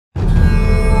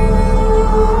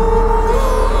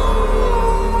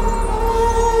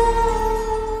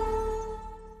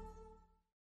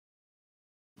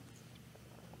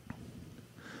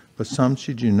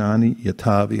Vasamshi Junani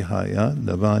Yatavihaya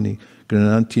Navani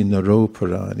Grananti Naro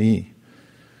Purani.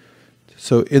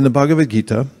 So in the Bhagavad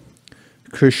Gita,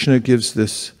 Krishna gives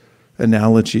this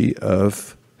analogy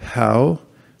of how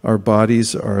our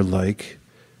bodies are like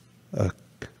a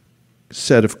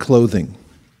set of clothing.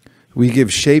 We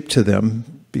give shape to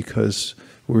them because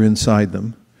we're inside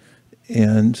them,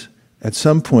 and at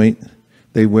some point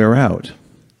they wear out.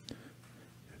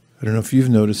 I don't know if you've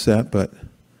noticed that, but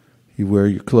you wear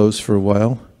your clothes for a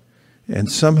while,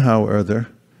 and somehow or other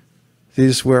they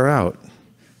just wear out.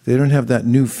 They don't have that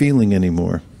new feeling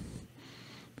anymore.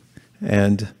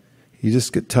 And you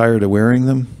just get tired of wearing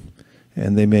them,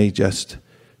 and they may just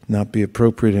not be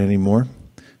appropriate anymore,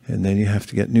 and then you have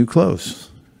to get new clothes.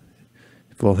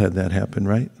 We've all had that happen,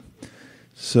 right?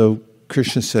 So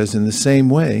Krishna says in the same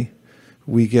way,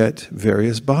 we get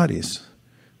various bodies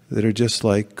that are just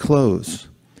like clothes.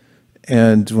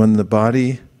 And when the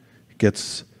body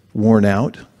gets worn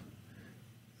out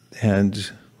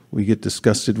and we get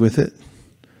disgusted with it,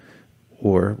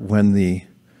 or when the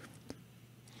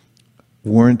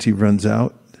warranty runs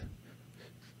out,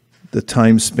 the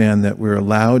time span that we're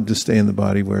allowed to stay in the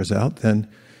body wears out, then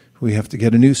we have to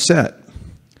get a new set.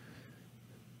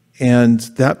 And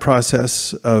that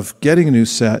process of getting a new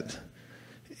set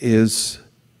is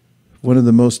one of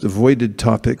the most avoided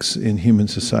topics in human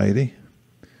society.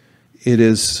 It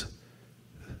is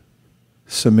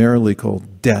summarily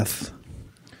called death.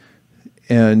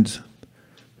 And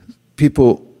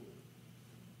people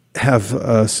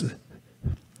have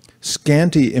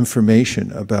scanty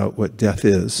information about what death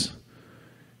is.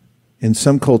 In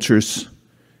some cultures,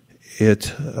 it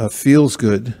feels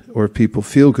good, or people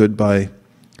feel good by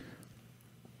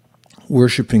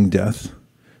worshiping death.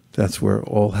 That's where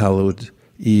All Hallowed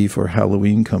Eve or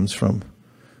Halloween comes from.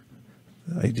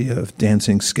 The idea of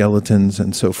dancing skeletons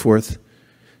and so forth.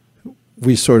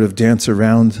 We sort of dance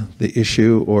around the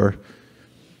issue or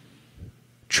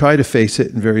try to face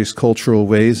it in various cultural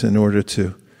ways in order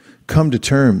to come to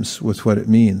terms with what it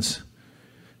means.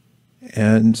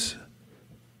 And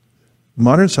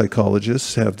modern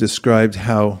psychologists have described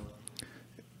how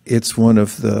it's one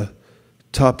of the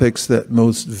topics that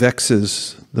most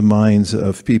vexes the minds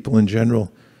of people in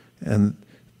general. And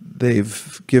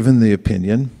they've given the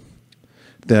opinion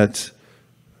that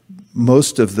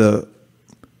most of the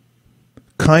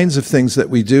kinds of things that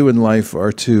we do in life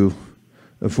are to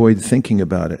avoid thinking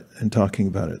about it and talking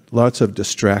about it. Lots of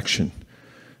distraction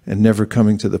and never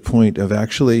coming to the point of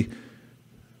actually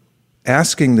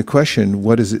asking the question,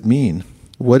 what does it mean?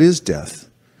 What is death?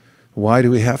 Why do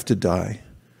we have to die?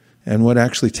 And what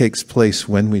actually takes place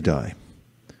when we die?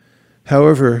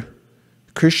 However,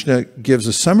 Krishna gives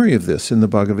a summary of this in the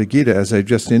Bhagavad Gita, as I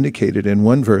just indicated, in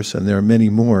one verse, and there are many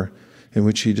more in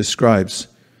which he describes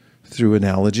through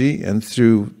analogy and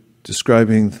through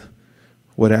describing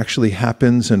what actually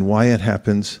happens and why it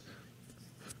happens,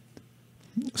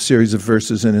 a series of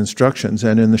verses and instructions.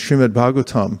 And in the Srimad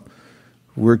Bhagavatam,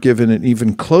 we're given an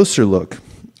even closer look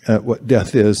at what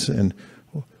death is and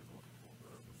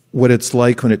what it's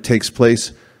like when it takes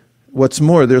place. What's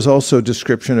more, there's also a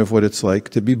description of what it's like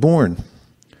to be born.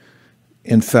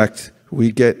 In fact,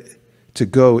 we get to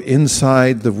go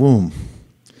inside the womb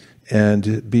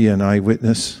and be an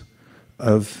eyewitness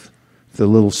of the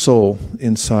little soul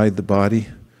inside the body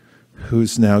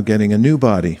who's now getting a new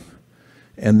body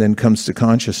and then comes to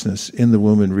consciousness in the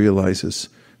womb and realizes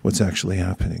what's actually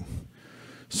happening.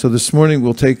 So this morning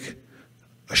we'll take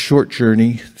a short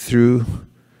journey through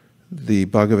the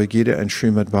Bhagavad Gita and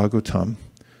Srimad Bhagavatam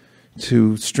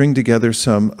to string together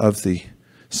some of the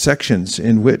sections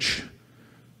in which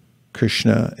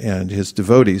Krishna and his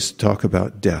devotees talk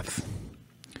about death.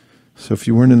 So if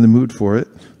you weren't in the mood for it,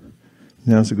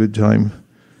 now's a good time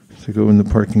to go in the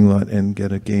parking lot and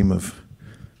get a game of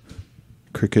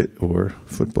cricket or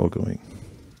football going.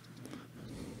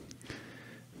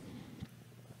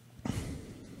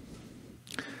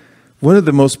 One of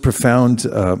the most profound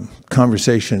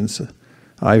conversations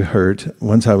I heard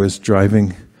once I was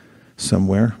driving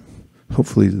somewhere,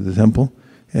 hopefully to the temple,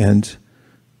 and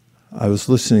I was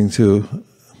listening to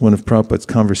one of Prabhupada's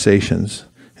conversations,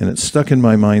 and it stuck in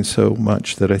my mind so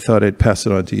much that I thought I'd pass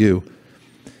it on to you.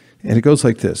 And it goes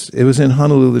like this. It was in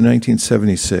Honolulu,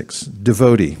 1976.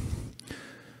 Devotee.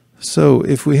 So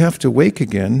if we have to wake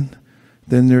again,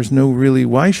 then there's no really,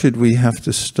 why should we have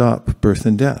to stop birth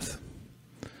and death?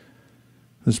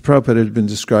 As Prabhupada had been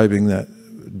describing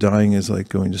that dying is like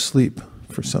going to sleep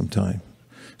for some time.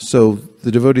 So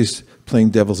the devotee's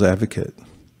playing devil's advocate.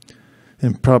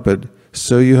 And Prabhupada,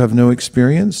 so you have no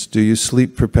experience? Do you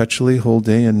sleep perpetually whole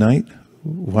day and night?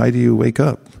 Why do you wake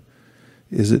up?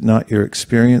 Is it not your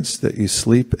experience that you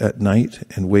sleep at night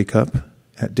and wake up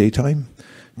at daytime?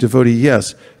 Devotee,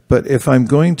 yes. But if I'm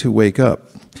going to wake up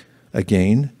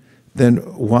again, then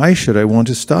why should I want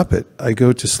to stop it? I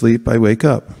go to sleep, I wake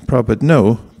up. Prabhupada,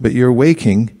 no, but you're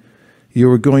waking.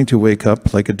 You are going to wake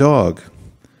up like a dog.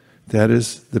 That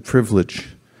is the privilege.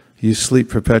 You sleep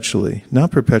perpetually,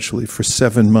 not perpetually, for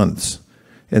 7 months,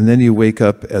 and then you wake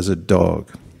up as a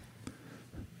dog.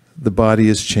 The body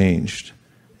is changed,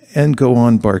 and go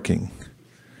on barking.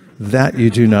 That you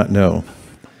do not know.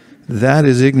 That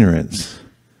is ignorance.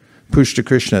 Pushta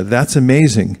Krishna, that's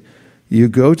amazing. You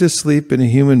go to sleep in a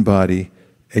human body,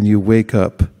 and you wake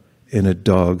up in a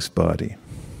dog's body.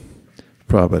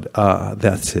 Prabhupada,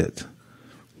 that's it.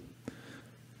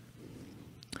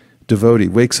 Devotee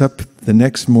wakes up the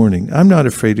next morning. I'm not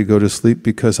afraid to go to sleep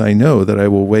because I know that I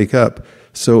will wake up.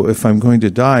 So if I'm going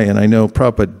to die, and I know,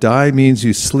 Prabhupada, die means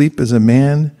you sleep as a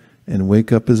man and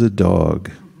wake up as a dog.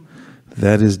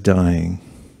 That is dying.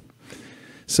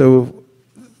 So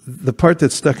the part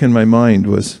that stuck in my mind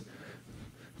was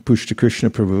Pushta Krishna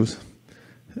Prabhu's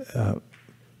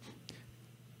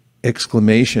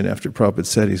exclamation after Prabhupada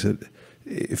said, he said,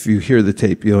 if you hear the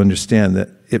tape, you'll understand that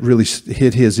it really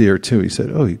hit his ear too. He said,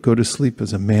 oh, you go to sleep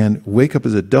as a man, wake up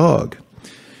as a dog.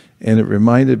 And it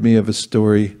reminded me of a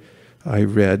story I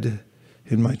read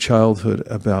in my childhood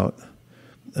about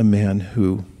a man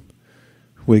who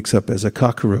wakes up as a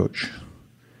cockroach.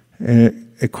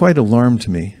 And it quite alarmed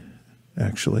me,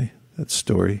 actually, that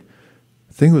story.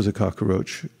 I think it was a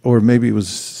cockroach, or maybe it was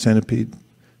a centipede.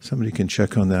 Somebody can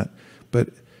check on that. But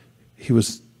he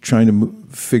was trying to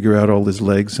figure out all his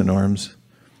legs and arms.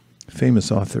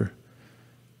 Famous author.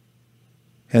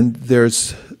 And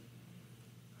there's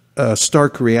a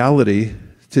stark reality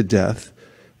to death,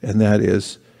 and that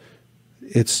is,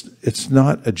 it's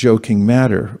not a joking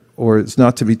matter, or it's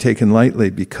not to be taken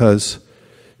lightly, because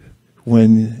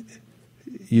when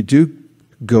you do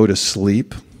go to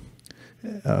sleep,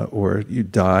 or you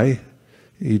die,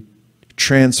 you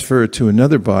transfer to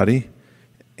another body,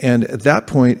 and at that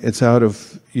point, it's out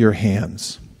of your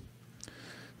hands.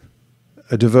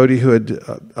 A devotee who had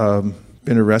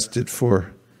been arrested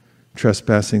for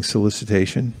trespassing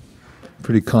solicitation,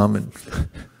 pretty common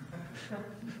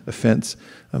offense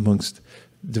amongst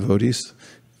devotees.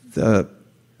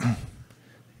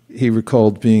 He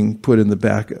recalled being put in the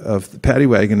back of the paddy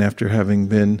wagon after having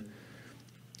been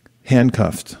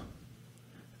handcuffed.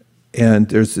 And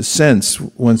there's this sense,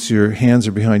 once your hands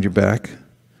are behind your back,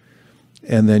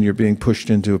 and then you're being pushed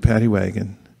into a paddy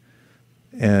wagon.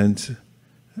 And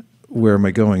where am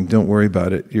I going? Don't worry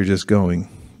about it. You're just going.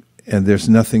 And there's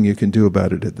nothing you can do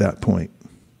about it at that point.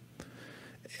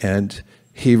 And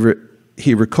he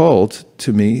recalled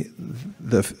to me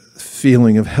the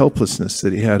feeling of helplessness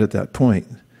that he had at that point.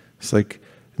 It's like,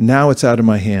 now it's out of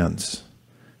my hands.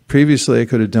 Previously I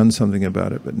could have done something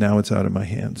about it, but now it's out of my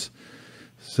hands.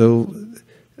 So,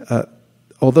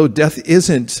 although death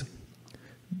isn't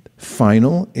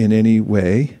final in any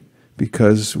way,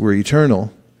 because we're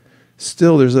eternal,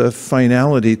 still there's a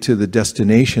finality to the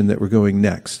destination that we're going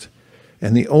next.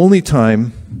 And the only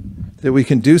time that we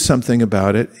can do something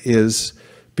about it is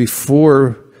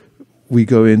before we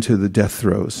go into the death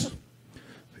throes.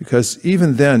 Because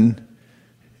even then,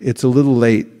 it's a little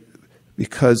late,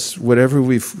 because whatever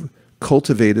we've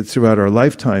cultivated throughout our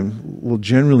lifetime will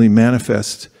generally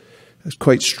manifest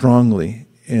quite strongly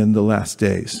in the last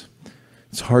days.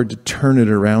 It's hard to turn it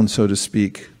around, so to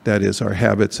speak. That is, our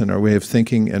habits and our way of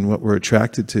thinking and what we're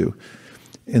attracted to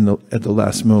at the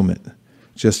last moment.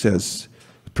 Just as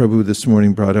Prabhu this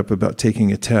morning brought up about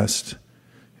taking a test.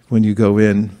 When you go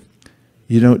in,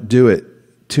 you don't do it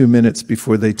 2 minutes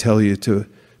before they tell you to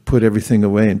put everything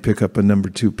away and pick up a number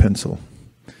 2 pencil.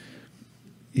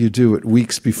 You do it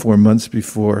weeks before, months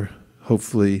before.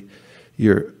 Hopefully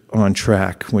you're on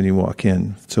track when you walk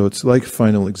in. So it's like a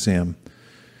final exam.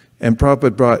 And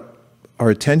Prabhupada brought our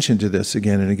attention to this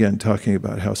again and again, talking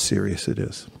about how serious it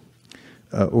is,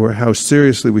 or how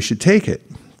seriously we should take it,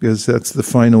 because that's the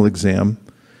final exam.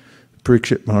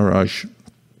 Parikshit Maharaj,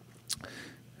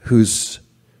 who's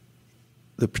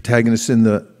the protagonist in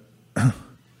the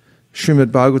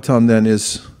Srimad Bhagavatam, then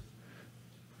is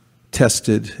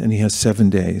tested, and he has 7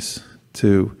 days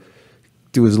to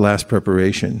do his last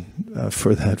preparation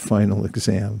for that final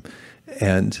exam.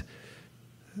 And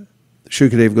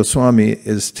Shukadeva Goswami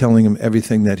is telling him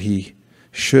everything that he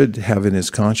should have in his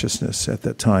consciousness at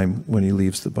that time when he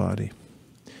leaves the body.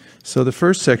 So the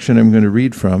first section I'm going to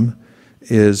read from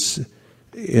is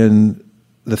in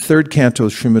the 3rd canto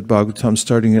of Srimad Bhagavatam,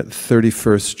 starting at the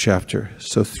 31st chapter,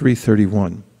 so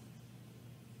 331.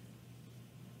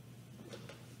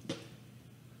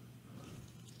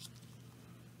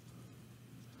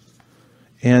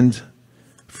 And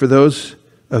for those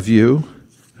of you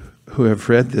who have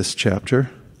read this chapter,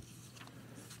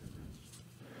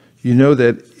 you know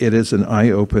that it is an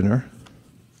eye-opener.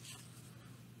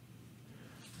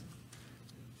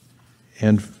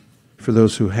 And for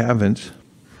those who haven't,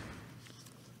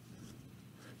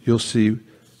 you'll see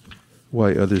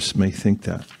why others may think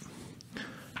that.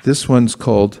 This one's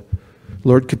called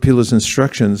Lord Kapila's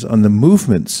Instructions on the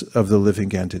Movements of the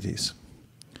Living Entities.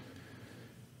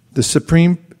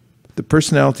 The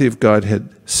personality of God had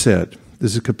said,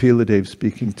 this is Kapila Dev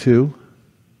speaking too?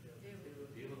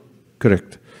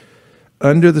 Correct.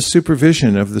 Under the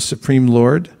supervision of the Supreme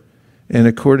Lord, and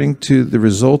according to the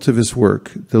result of his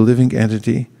work, the living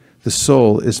entity, the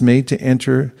soul, is made to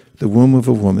enter the womb of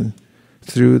a woman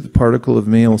through the particle of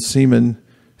male semen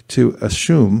to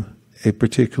assume a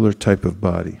particular type of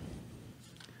body.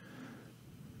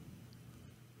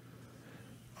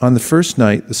 On the first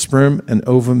night, the sperm and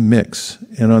ovum mix,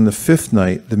 and on the 5th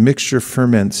night, the mixture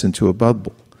ferments into a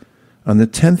bubble. On the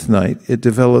 10th night, it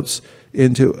develops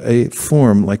into a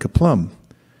form like a plum,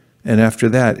 and after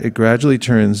that, it gradually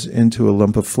turns into a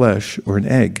lump of flesh or an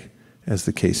egg, as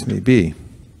the case may be.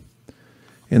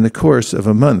 In the course of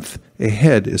a month, a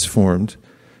head is formed,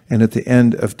 and at the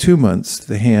end of 2 months,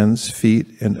 the hands, feet,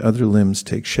 and other limbs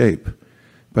take shape.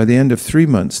 By the end of 3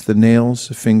 months, the nails,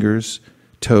 fingers,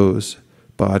 toes,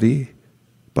 body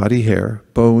hair,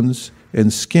 bones,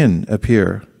 and skin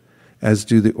appear, as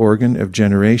do the organ of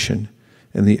generation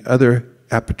and the other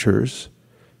apertures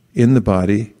in the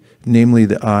body, namely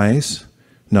the eyes,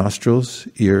 nostrils,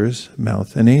 ears,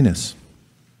 mouth, and anus.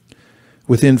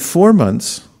 Within 4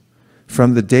 months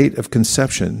from the date of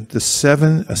conception, the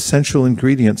 7 essential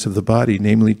ingredients of the body,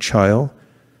 namely chyle,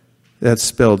 that's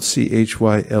spelled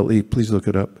C-H-Y-L-E, please look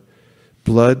it up,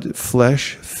 blood,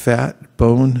 flesh, fat,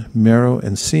 bone, marrow,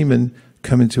 and semen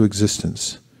come into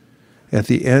existence. At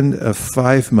the end of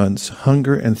 5 months,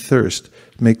 hunger and thirst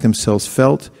make themselves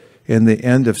felt. In the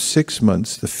end of 6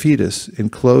 months, the fetus,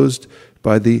 enclosed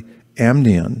by the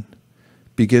amnion,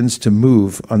 begins to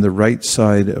move on the right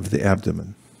side of the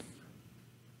abdomen.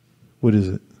 What is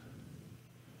it?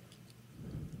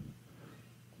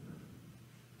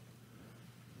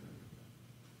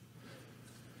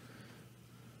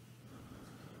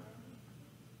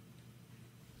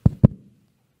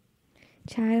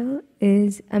 Chyle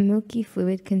is a milky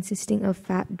fluid consisting of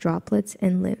fat droplets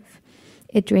and lymph.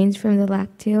 It drains from the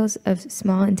lacteals of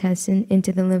small intestine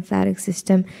into the lymphatic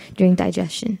system during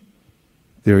digestion.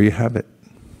 There you have it.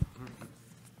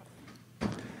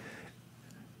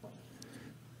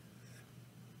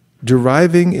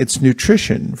 Deriving its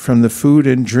nutrition from the food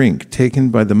and drink taken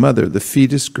by the mother, the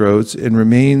fetus grows and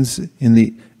remains in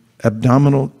the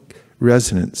abdominal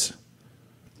residence.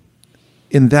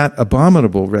 In that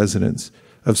abominable residence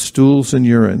of stools and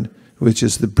urine, which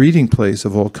is the breeding place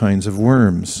of all kinds of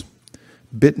worms,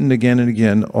 bitten again and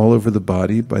again all over the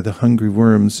body by the hungry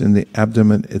worms in the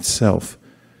abdomen itself.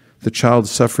 The child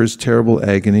suffers terrible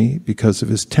agony because of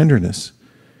his tenderness.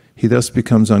 He thus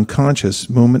becomes unconscious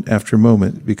moment after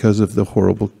moment because of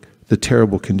the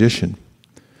terrible condition.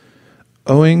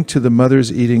 Owing to the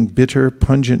mother's eating bitter,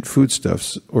 pungent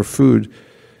foodstuffs or food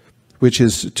which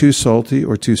is too salty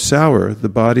or too sour, the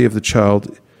body of the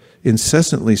child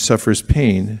incessantly suffers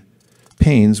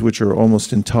pains which are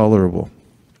almost intolerable.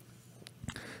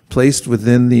 Placed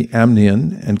within the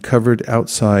amnion and covered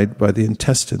outside by the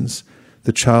intestines,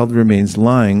 the child remains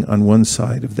lying on one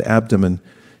side of the abdomen,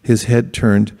 his head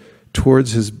turned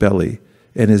towards his belly,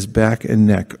 and his back and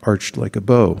neck arched like a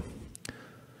bow.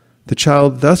 The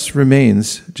child thus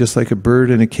remains just like a bird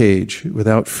in a cage,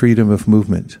 without freedom of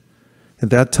movement. At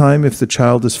that time, if the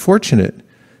child is fortunate,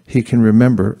 he can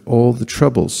remember all the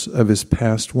troubles of his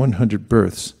past 100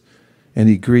 births, and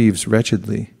he grieves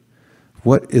wretchedly.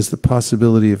 What is the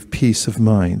possibility of peace of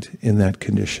mind in that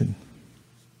condition?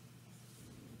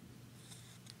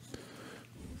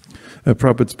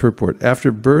 Prabhupada's purport.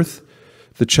 After birth,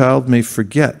 the child may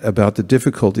forget about the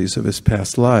difficulties of his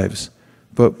past lives,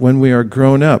 but when we are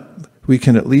grown up, we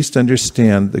can at least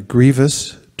understand the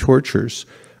grievous tortures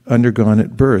undergone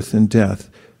at birth and death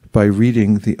by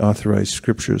reading the authorized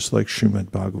scriptures like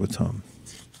Srimad Bhagavatam.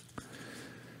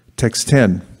 Text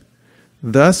 10.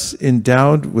 Thus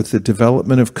endowed with the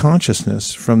development of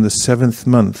consciousness from the 7th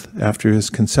month after his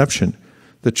conception,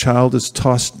 the child is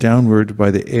tossed downward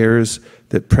by the airs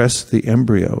that press the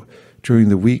embryo during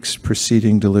the weeks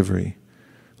preceding delivery.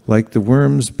 Like the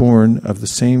worms born of the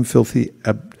same filthy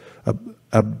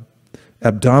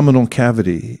abdominal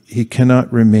cavity, he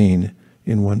cannot remain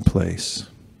in one place.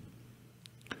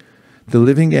 The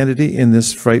living entity in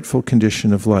this frightful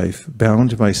condition of life,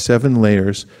 bound by 7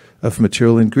 layers of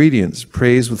material ingredients,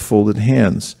 prays with folded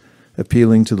hands,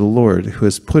 appealing to the Lord who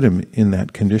has put him in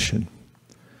that condition.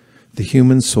 The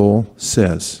human soul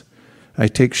says, I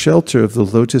take shelter of the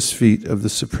lotus feet of the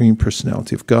Supreme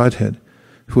Personality of Godhead,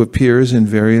 who appears in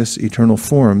various eternal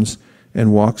forms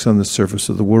and walks on the surface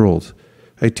of the world.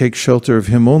 I take shelter of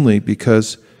him only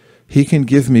because he can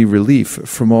give me relief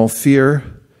from all fear,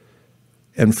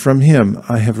 and from him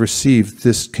I have received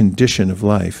this condition of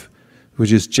life,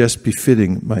 which is just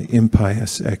befitting my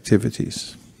impious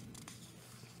activities.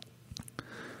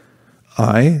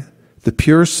 I, the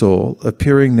pure soul,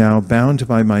 appearing now bound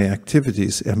by my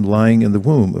activities, am lying in the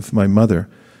womb of my mother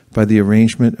by the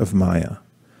arrangement of Maya.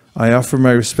 I offer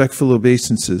my respectful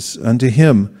obeisances unto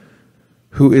him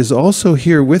who is also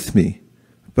here with me,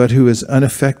 but who is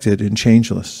unaffected and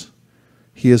changeless.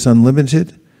 He is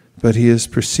unlimited, but he is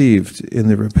perceived in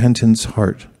the repentant's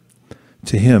heart.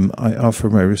 To him I offer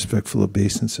my respectful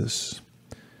obeisances.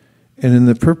 And in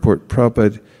the purport,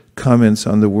 Prabhupada comments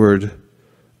on the word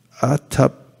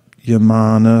atap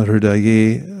yamana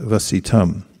hridaye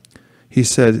vasitam. He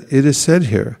said, it is said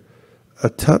here,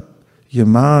 atap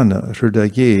yamana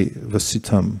hridaye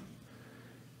vasitam.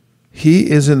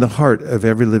 He is in the heart of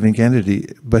every living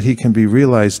entity, but he can be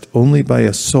realized only by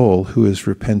a soul who is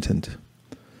repentant.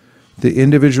 The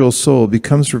individual soul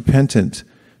becomes repentant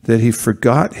that he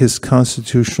forgot his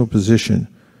constitutional position,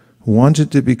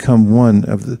 wanted to become one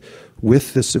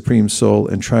with the Supreme Soul,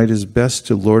 and tried his best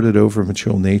to lord it over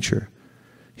material nature.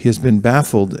 He has been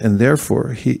baffled, and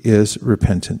therefore he is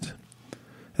repentant.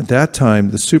 At that time,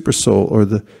 the Supersoul, or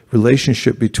the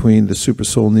relationship between the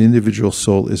Supersoul and the individual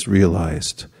soul, is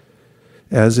realized.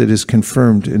 As it is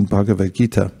confirmed in Bhagavad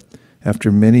Gita,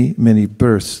 after many, many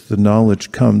births, the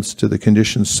knowledge comes to the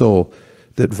conditioned soul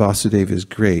that Vasudeva is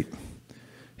great.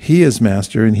 He is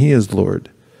master and he is Lord.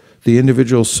 The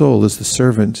individual soul is the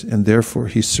servant, and therefore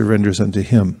he surrenders unto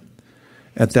him.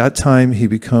 At that time he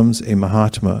becomes a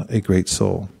Mahatma, a great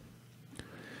soul.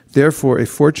 Therefore, a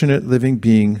fortunate living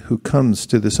being who comes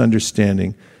to this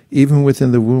understanding, even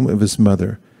within the womb of his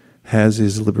mother, has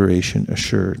his liberation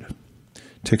assured.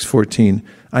 Text 14,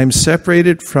 I am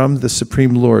separated from the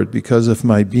Supreme Lord because of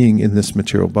my being in this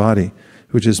material body,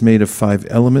 which is made of 5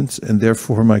 elements, and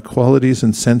therefore my qualities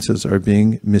and senses are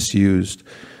being misused,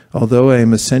 although I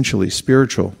am essentially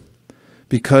spiritual.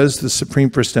 Because the Supreme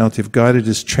Personality of Godhead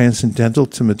is transcendental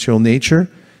to material nature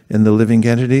and the living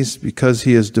entities, because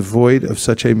he is devoid of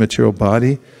such a material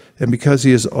body, and because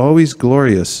he is always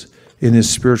glorious in his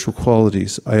spiritual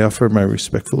qualities, I offer my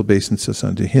respectful obeisances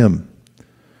unto him.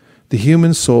 The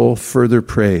human soul further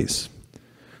prays.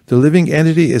 The living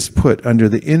entity is put under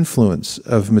the influence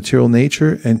of material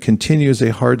nature and continues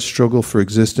a hard struggle for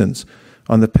existence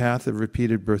on the path of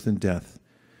repeated birth and death.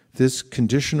 This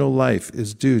conditional life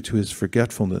is due to his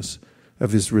forgetfulness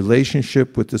of his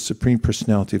relationship with the Supreme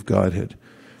Personality of Godhead.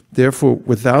 Therefore,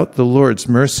 without the Lord's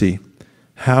mercy,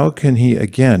 how can he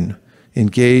again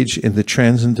engage in the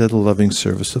transcendental loving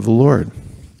service of the Lord?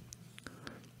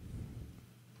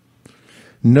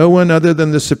 No one other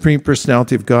than the Supreme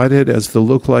Personality of Godhead, as the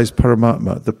localized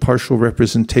Paramatma, the partial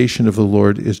representation of the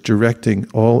Lord, is directing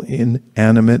all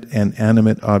inanimate and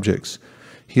animate objects.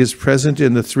 He is present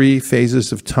in the 3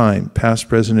 phases of time, past,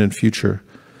 present, and future.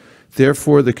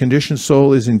 Therefore, the conditioned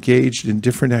soul is engaged in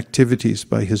different activities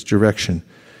by his direction.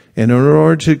 And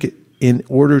in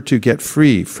order to get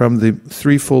free from the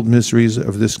threefold miseries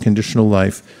of this conditional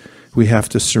life, we have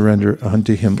to surrender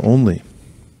unto him only.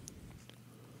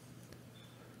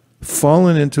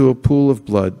 Fallen into a pool of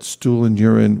blood, stool, and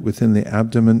urine within the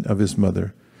abdomen of his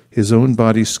mother, his own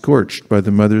body scorched by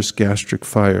the mother's gastric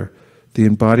fire, the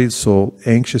embodied soul,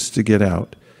 anxious to get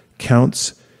out,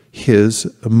 counts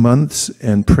his months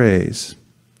and prays,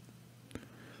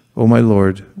 O my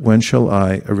Lord, when shall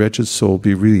I, a wretched soul,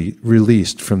 be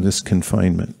released from this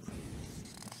confinement?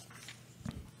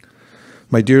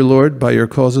 My dear Lord, by your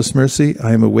causeless mercy,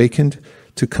 I am awakened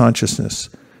to consciousness,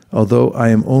 although I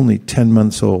am only 10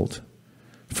 months old.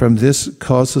 From this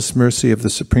causeless mercy of the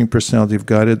Supreme Personality of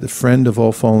Godhead, the friend of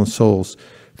all fallen souls,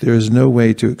 there is no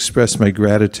way to express my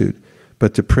gratitude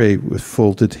but to pray with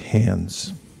folded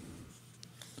hands.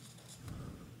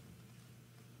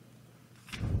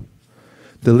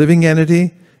 The living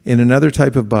entity in another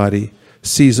type of body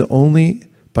sees only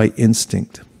by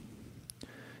instinct.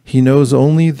 He knows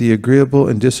only the agreeable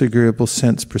and disagreeable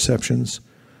sense perceptions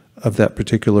of that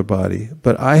particular body.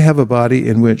 But I have a body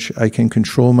in which I can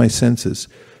control my senses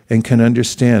and can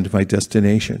understand my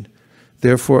destination.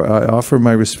 Therefore, I offer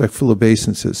my respectful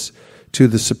obeisances to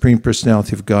the Supreme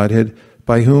Personality of Godhead,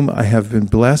 by whom I have been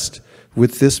blessed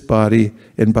with this body,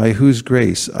 and by whose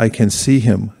grace I can see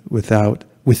him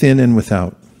within and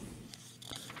without.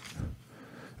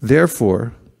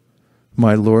 Therefore,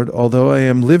 my Lord, although I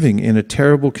am living in a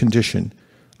terrible condition,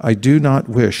 I do not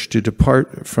wish to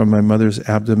depart from my mother's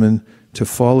abdomen to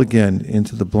fall again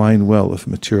into the blind well of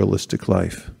materialistic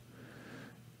life.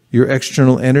 Your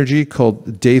external energy,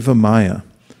 called Deva Maya,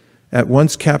 at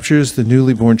once captures the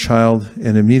newly born child,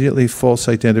 and immediately false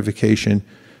identification,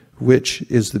 which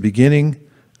is the beginning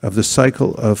of the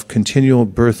cycle of continual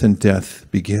birth and death,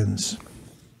 begins.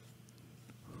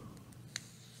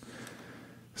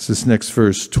 This next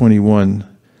verse,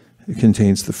 21,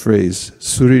 contains the phrase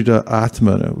Surida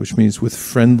Atmana, which means with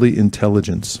friendly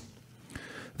intelligence.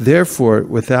 Therefore,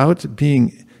 without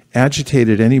being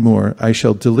agitated anymore, I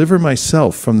shall deliver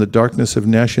myself from the darkness of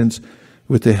nescience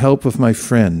with the help of my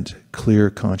friend,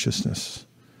 clear consciousness.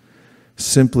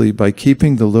 Simply by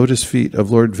keeping the lotus feet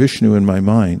of Lord Vishnu in my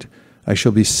mind, I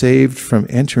shall be saved from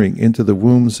entering into the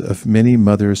wombs of many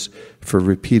mothers for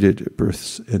repeated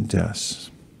births and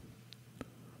deaths.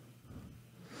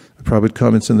 Prabhupada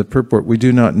comments in the purport, we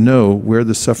do not know where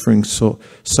the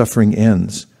suffering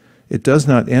ends. It does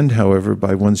not end, however,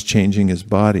 by one's changing his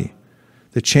body.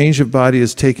 The change of body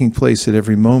is taking place at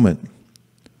every moment.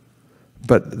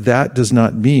 But that does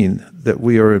not mean that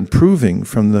we are improving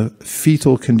from the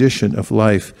fetal condition of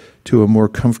life to a more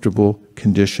comfortable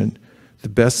condition. The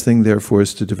best thing, therefore,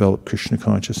 is to develop Krishna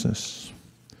consciousness.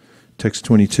 Text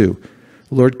 22.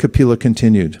 Lord Kapila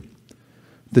continued,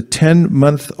 the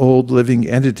 10-month-old living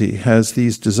entity has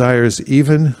these desires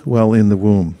even while in the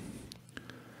womb.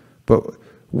 But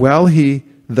while he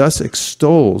thus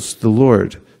extols the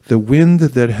Lord, the wind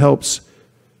that helps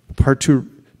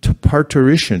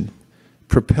parturition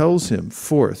propels him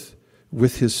forth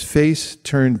with his face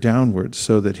turned downward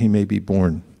so that he may be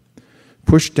born.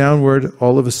 Pushed downward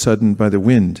all of a sudden by the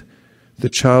wind, the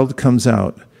child comes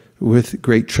out with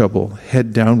great trouble,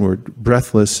 head downward,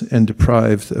 breathless and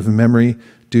deprived of memory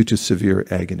due to severe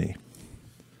agony.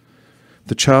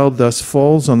 The child thus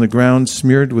falls on the ground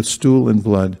smeared with stool and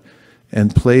blood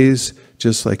and plays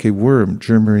just like a worm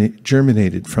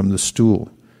germinated from the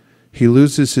stool. He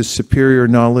loses his superior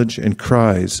knowledge and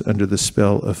cries under the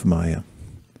spell of Maya.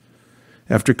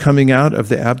 After coming out of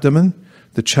the abdomen,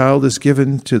 the child is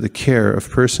given to the care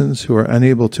of persons who are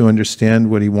unable to understand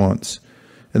what he wants,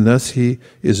 and thus he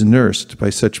is nursed by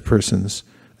such persons.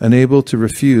 Unable to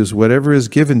refuse whatever is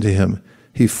given to him,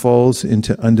 he falls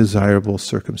into undesirable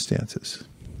circumstances.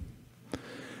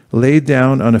 Laid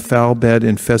down on a foul bed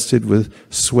infested with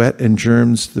sweat and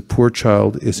germs, the poor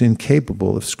child is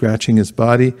incapable of scratching his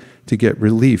body to get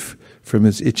relief from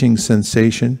his itching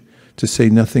sensation, to say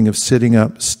nothing of sitting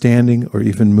up, standing, or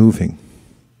even moving.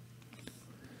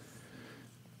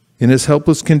 In his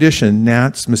helpless condition,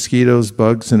 gnats, mosquitoes,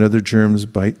 bugs, and other germs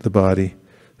bite the body,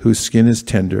 whose skin is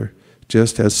tender,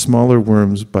 just as smaller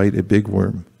worms bite a big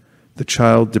worm. The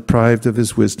child, deprived of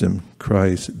his wisdom,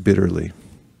 cries bitterly.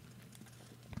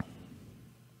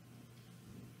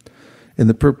 In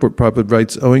the purport, Prabhupada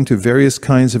writes, owing to various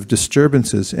kinds of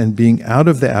disturbances and being out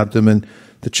of the abdomen,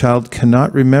 the child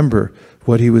cannot remember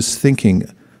what he was thinking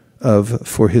of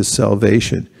for his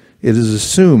salvation. It is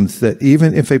assumed that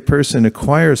even if a person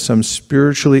acquires some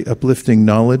spiritually uplifting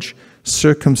knowledge,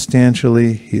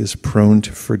 circumstantially he is prone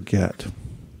to forget.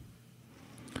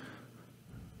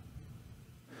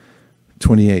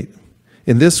 28.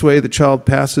 In this way, the child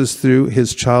passes through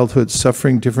his childhood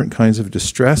suffering different kinds of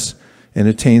distress and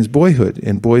attains boyhood.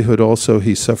 In boyhood also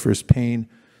he suffers pain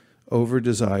over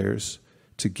desires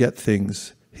to get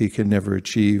things he can never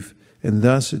achieve, and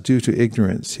thus, due to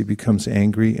ignorance, he becomes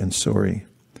angry and sorry.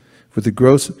 With the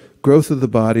growth of the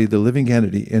body, the living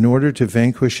entity, in order to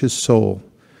vanquish his soul,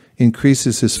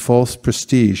 increases his false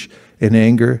prestige and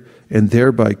anger, and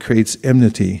thereby creates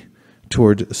enmity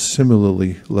toward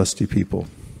similarly lusty people.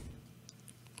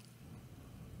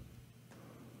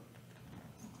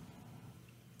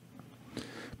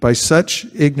 By such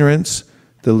ignorance,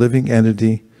 the living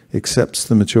entity accepts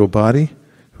the material body,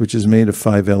 which is made of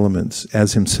 5 elements,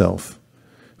 as himself.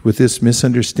 With this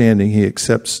misunderstanding, he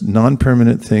accepts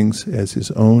non-permanent things as his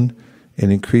own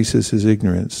and increases his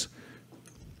ignorance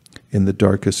in the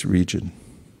darkest region.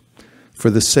 For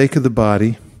the sake of the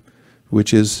body,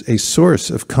 which is a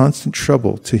source of constant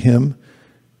trouble to him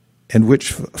and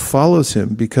which follows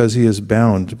him because he is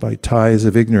bound by ties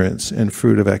of ignorance and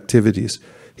fruit of activities,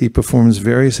 he performs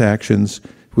various actions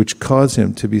which cause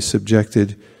him to be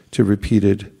subjected to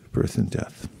repeated birth and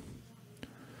death.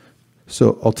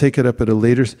 So I'll take it up at a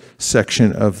later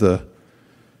section of the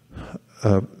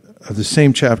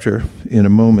same chapter in a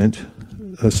moment,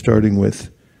 starting with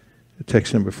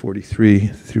text number 43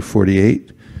 through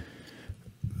 48.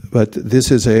 But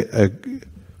this is a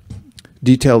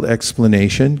detailed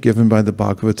explanation given by the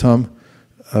Bhagavatam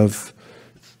of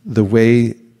the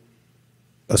way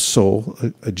a soul,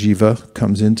 a jiva,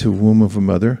 comes into the womb of a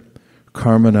mother.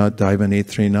 Karmana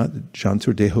daivanetrena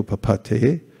jantur deho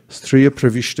papate striya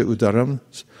pravishta udaram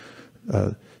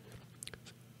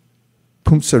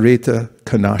pumsareta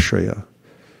kanashraya.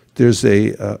 There's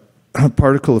a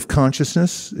particle of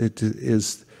consciousness. It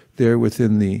is there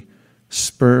within the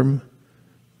sperm,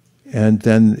 and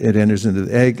then it enters into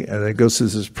the egg, and it goes through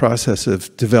this process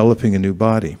of developing a new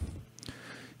body.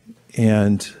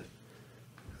 And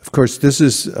of course, this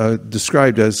is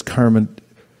described as karmana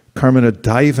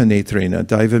daivanetrena.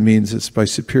 Daiva means it's by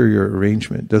superior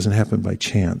arrangement. It doesn't happen by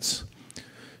chance.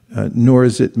 Nor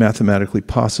is it mathematically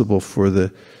possible for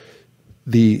the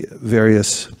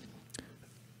various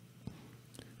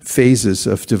phases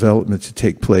of development to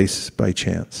take place by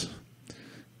chance.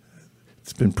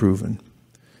 It's been proven.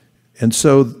 And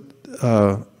so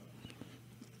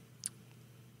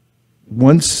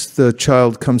once the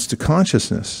child comes to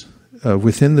consciousness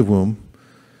within the womb,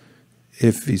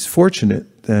 if he's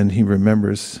fortunate, then he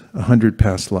remembers 100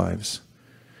 past lives.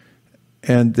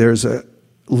 And there's a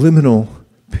liminal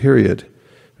period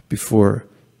before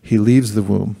he leaves the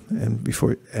womb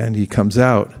and he comes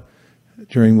out,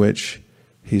 during which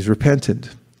he's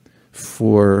repentant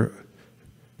for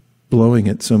blowing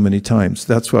it so many times.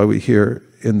 That's why we hear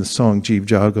in the song Jeev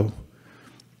Jago,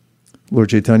 Lord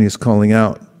Chaitanya is calling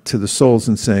out to the souls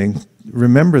and saying,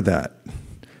 remember that.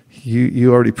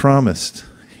 You already promised.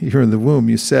 You're in the womb.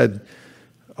 You said,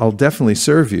 I'll definitely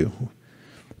serve you.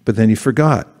 But then you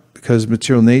forgot, because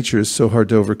material nature is so hard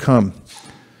to overcome.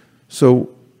 So,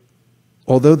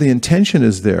 although the intention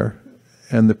is there,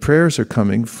 and the prayers are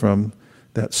coming from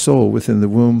that soul within the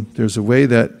womb, there's a way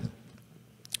that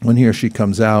when he or she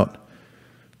comes out,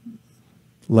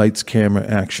 lights, camera,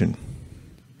 action.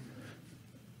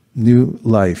 New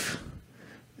life,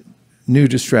 new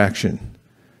distraction,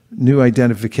 new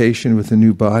identification with a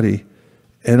new body.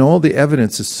 And all the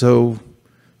evidence is so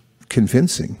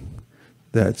convincing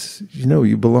that,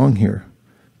 you belong here.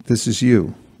 This is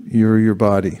you. You're your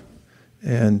body.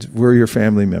 And we're your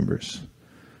family members.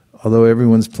 Although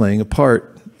everyone's playing a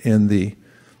part in the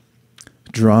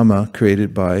drama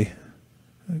created by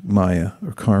Maya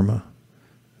or karma,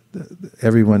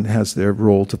 everyone has their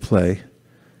role to play.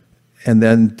 And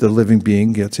then the living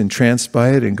being gets entranced by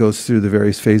it and goes through the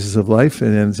various phases of life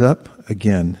and ends up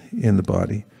again in the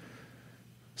body.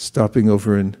 Stopping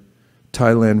over in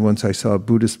Thailand, once I saw a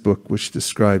Buddhist book which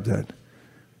described that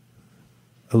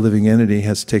a living entity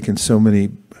has taken so many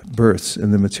births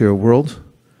in the material world.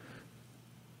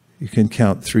 You can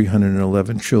count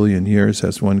 311 trillion years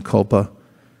as one kalpa.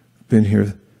 Been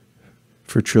here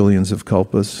for trillions of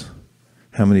kalpas.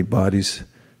 How many bodies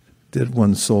did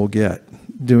one soul get?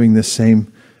 Doing the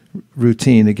same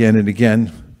routine again and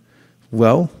again.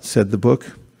 Well, said the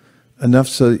book, enough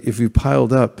so if you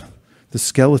piled up the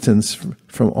skeletons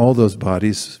from all those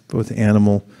bodies, both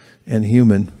animal and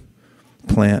human,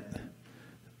 plant,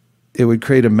 it would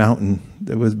create a mountain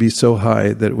that would be so high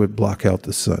that it would block out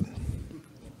the sun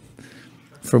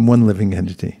from one living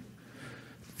entity.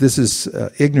 This is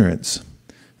ignorance,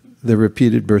 the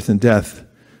repeated birth and death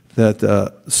that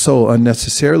the soul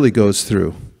unnecessarily goes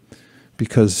through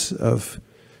because of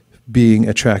being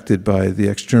attracted by the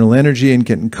external energy and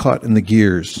getting caught in the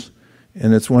gears.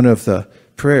 And it's one of the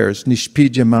prayers,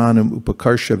 Nishpijamanam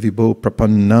upakarsha vibho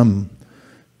prapannam.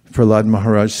 Prahlad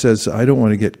Maharaj says, I don't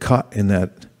want to get caught in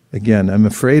that again. I'm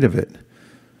afraid of it.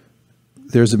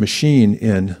 There's a machine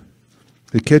in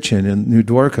the kitchen in New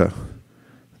Dwarka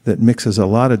that mixes a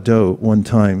lot of dough at one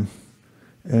time.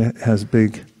 And it has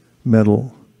big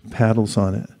metal paddles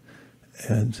on it.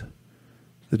 And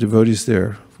the devotees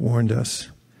there warned us,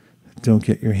 don't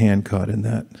get your hand caught in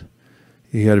that.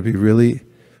 You got to be really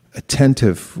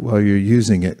attentive while you're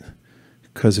using it,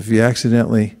 because if you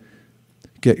accidentally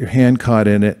get your hand caught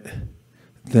in it,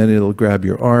 then it'll grab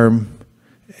your arm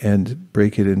and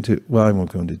break it into, well, I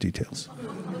won't go into details.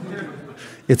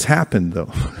 It's happened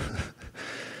though.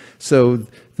 So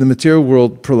the material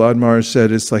world, Prahlad Maharaj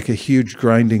said, is like a huge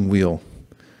grinding wheel.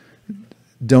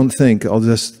 Don't think, I'll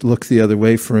just look the other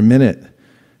way for a minute.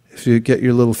 If you get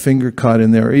your little finger caught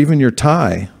in there, or even your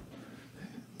tie,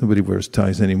 nobody wears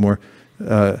ties anymore,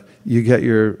 you get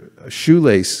your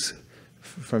shoelace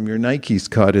from your Nikes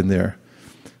caught in there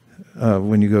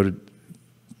when you go to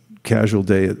casual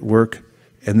day at work,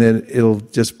 and then it'll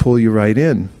just pull you right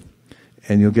in,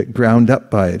 and you'll get ground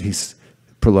up by it,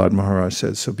 Prahlad Maharaj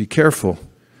says, so be careful.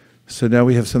 So now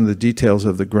we have some of the details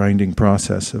of the grinding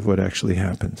process of what actually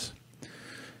happens.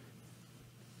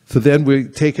 So then we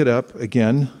take it up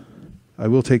again. I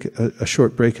will take a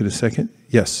short break in a second.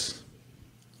 Yes?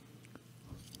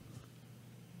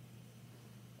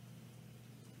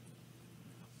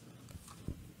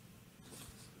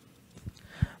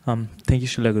 Thank you,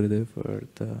 Srila Gurudev, for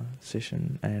the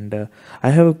session. And I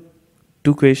have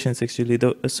two questions actually.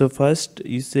 So first,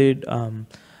 you said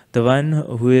the one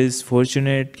who is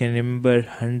fortunate can remember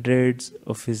hundreds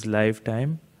of his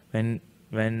lifetime when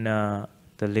the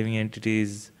living entity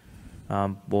is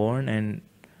born, and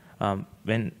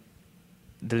when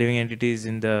the living entity is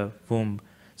in the womb.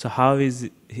 So how is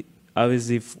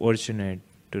he fortunate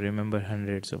to remember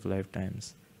hundreds of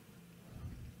lifetimes?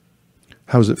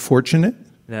 How is it fortunate?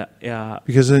 Yeah.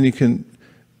 Because then you can,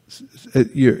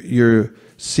 you're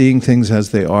seeing things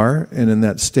as they are, and in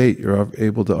that state, you're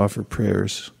able to offer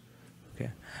prayers.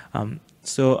 Okay.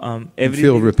 You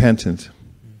feel repentant.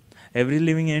 Every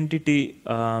living entity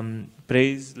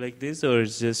prays like this, or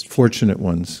it's just Fortunate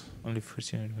ones. only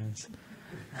fortunate ones?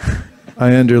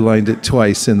 I underlined it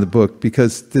twice in the book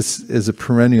because this is a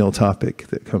perennial topic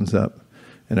that comes up.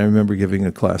 And I remember giving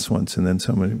a class once, and then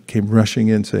someone came rushing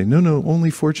in saying, no, only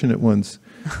fortunate ones,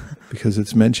 because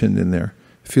it's mentioned in there.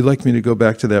 If you'd like me to go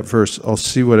back to that verse, I'll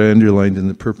see what I underlined in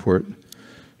the purport.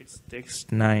 It's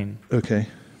text 9. Okay.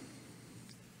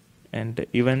 And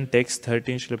even text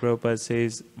 13, Srila Prabhupada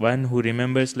says, one who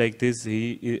remembers like this,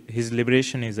 his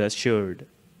liberation is assured.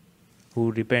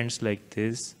 Who repents like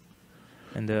this.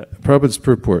 And the Prabhupada's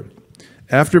purport.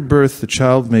 After birth, the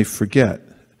child may forget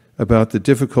about the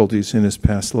difficulties in his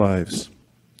past lives.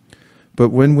 But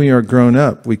when we are grown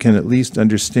up, we can at least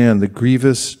understand the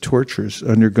grievous tortures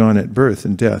undergone at birth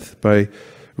and death by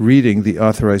reading the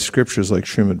authorized scriptures like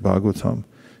Srimad Bhagavatam.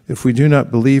 If we do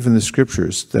not believe in the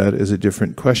scriptures, that is a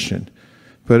different question.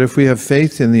 But if we have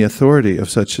faith in the authority of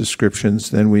such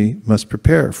descriptions, then we must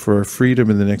prepare for our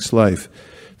freedom in the next life.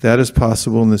 That is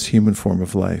possible in this human form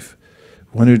of life.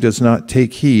 One who does not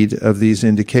take heed of these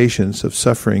indications of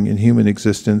suffering in human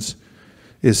existence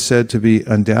is said to be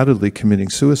undoubtedly committing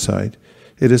suicide.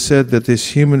 It is said that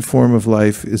this human form of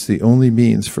life is the only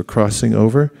means for crossing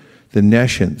over the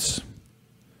nescience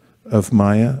of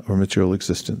Maya or material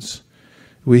existence.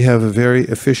 We have a very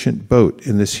efficient boat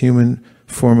in this human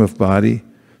form of body,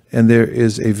 and there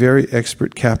is a very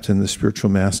expert captain, the spiritual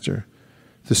master.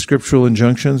 The scriptural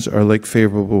injunctions are like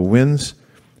favorable winds.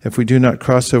 If we do not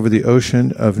cross over the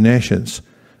ocean of nescience,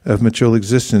 of material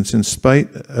existence, in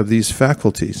spite of these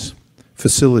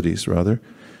facilities,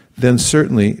 then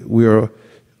certainly we are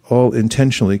all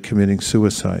intentionally committing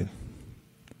suicide.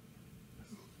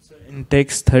 So in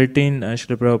text 13,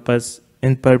 Srila Prabhupada's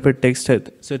in purport text,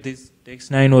 so this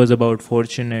text 9 was about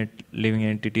fortunate living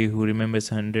entity who remembers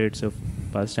hundreds of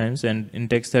pastimes, and in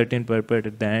text 13 purport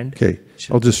at the end. Okay,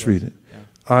 I'll just read it.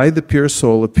 I, the pure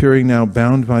soul, appearing now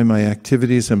bound by my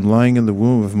activities, am lying in the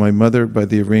womb of my mother by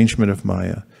the arrangement of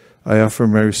Maya. I offer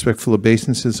my respectful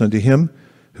obeisances unto him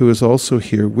who is also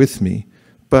here with me,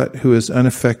 but who is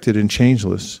unaffected and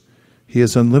changeless. He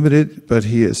is unlimited, but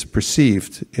he is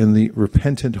perceived in the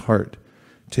repentant heart.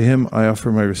 To him I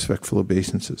offer my respectful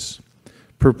obeisances.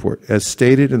 Purport. As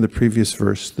stated in the previous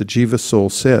verse, the Jiva soul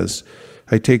says,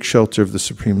 I take shelter of the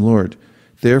Supreme Lord.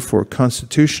 Therefore,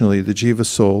 constitutionally, the Jiva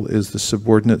soul is the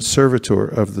subordinate servitor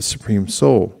of the Supreme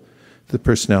Soul, the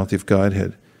personality of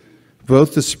Godhead.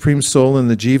 Both the Supreme Soul and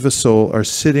the Jiva soul are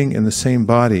sitting in the same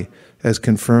body, as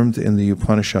confirmed in the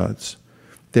Upanishads.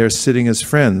 They are sitting as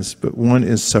friends, but one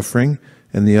is suffering,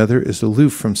 and the other is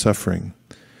aloof from suffering.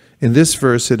 In this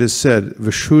verse it is said,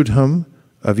 Vashuddham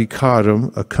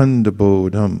avikaram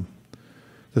akandabodham.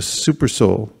 The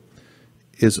Supersoul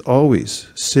is always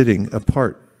sitting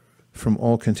apart from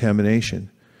all contamination.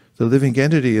 The living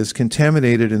entity is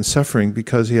contaminated and suffering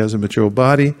because he has a material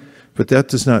body, but that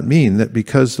does not mean that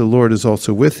because the Lord is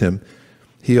also with him,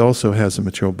 he also has a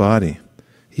material body.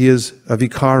 He is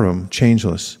avikaram,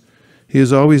 changeless. He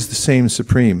is always the same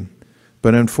supreme,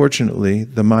 but unfortunately,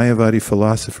 the Mayavadi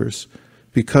philosophers,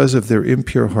 because of their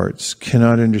impure hearts,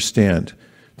 cannot understand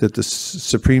that the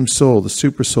Supreme Soul, the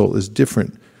Super Soul, is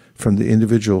different from the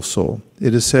individual soul.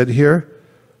 It is said here,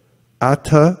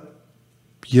 Ata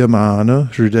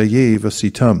Yamana Hridaye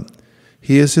Vasitam.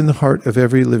 He is in the heart of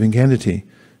every living entity,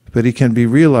 but he can be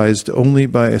realized only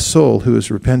by a soul who is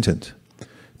repentant.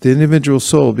 The individual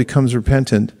soul becomes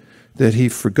repentant that he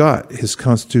forgot his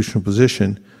constitutional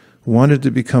position, wanted to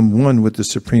become one with the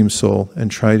Supreme Soul, and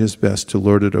tried his best to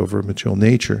lord it over material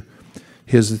nature.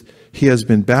 He has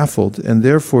been baffled, and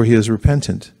therefore he is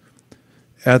repentant.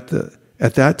 At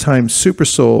that time, Super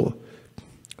Soul,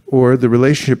 or the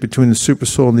relationship between the Super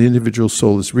Soul and the individual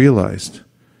soul, is realized.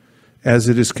 As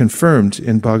it is confirmed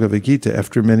in Bhagavad Gita,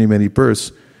 after many, many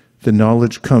births, the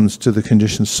knowledge comes to the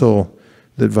conditioned soul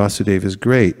that Vasudeva is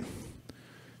great.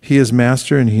 He is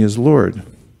master and he is Lord.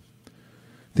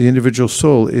 The individual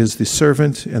soul is the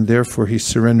servant, and therefore he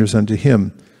surrenders unto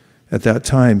him. At that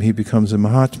time, he becomes a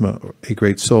Mahatma, a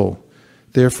great soul.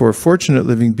 Therefore, a fortunate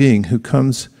living being who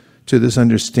comes to this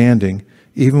understanding,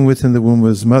 even within the womb of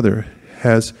his mother,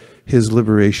 has his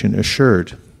liberation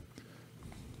assured.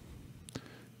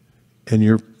 And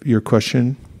your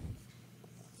question?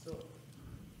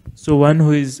 So one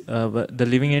who is the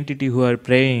living entity who are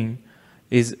praying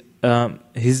is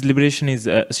his liberation is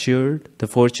assured, the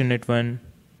fortunate one.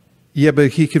 Yeah,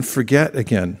 but he can forget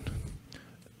again.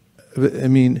 I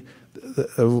mean,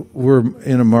 we're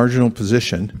in a marginal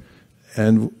position,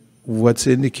 and what's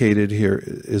indicated here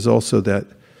is also that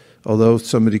although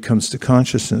somebody comes to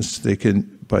consciousness, they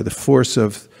can, by the force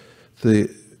of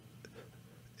the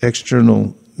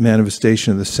external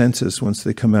manifestation of the senses, once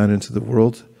they come out into the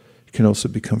world, can also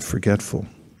become forgetful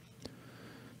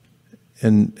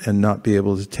and not be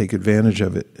able to take advantage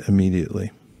of it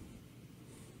immediately.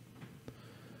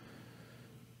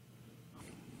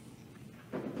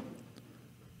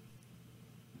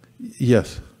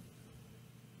 Yes.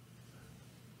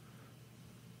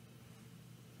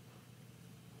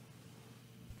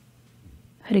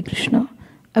 Hare Krishna.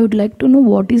 I would like to know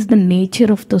what is the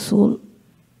nature of the soul.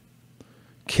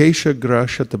 Kesha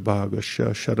grashata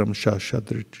bhagasya sharam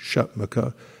shashadrit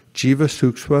shatmaka jiva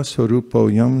sukshva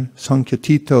sorupo yam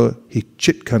sankyatito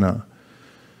hichitkana.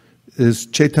 Is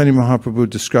Chaitanya Mahaprabhu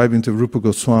describing to Rupa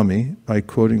Goswami, by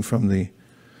quoting from the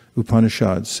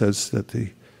Upanishads, says that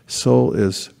the soul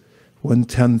is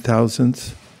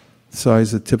 1/10,000th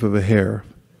size, the tip of a hair,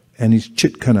 and he's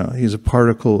chitkana, he's a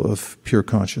particle of pure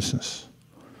consciousness.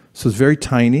 So it's very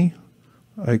tiny,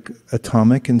 like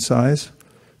atomic in size,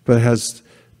 but has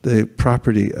the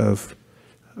property of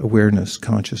awareness,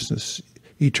 consciousness,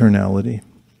 eternality.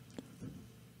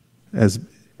 As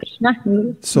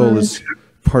soul is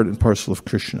part and parcel of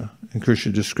Krishna. And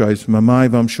Krishna describes Mamai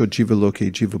Vamsho Jiva Loke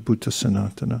Jiva Bhuta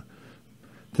Sanatana.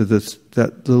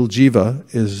 That little jiva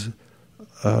is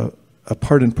a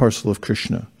part and parcel of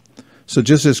Krishna. So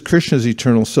just as Krishna is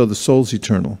eternal, so the soul's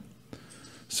eternal.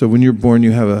 So when you're born,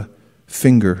 you have a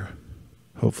finger,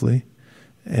 hopefully,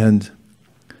 and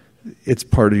it's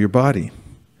part of your body.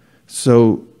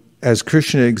 So as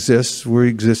Krishna exists, we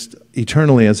exist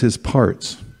eternally as his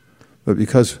parts. But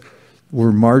because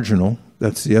we're marginal,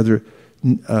 that's the other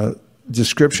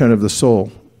description of the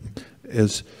soul,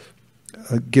 is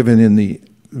given in the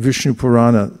Vishnu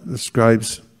Purana,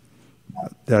 describes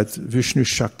that Vishnu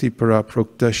Shakti Para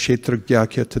Prokta Kshetra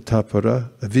Gyakya Tatapara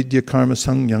Avidya Karma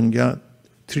Sangyangya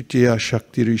Tritiya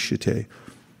Shakti Rishite.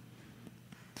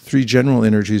 Three general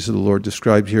energies of the Lord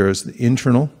described here as the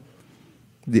internal,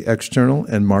 the external,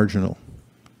 and marginal.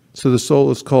 So the soul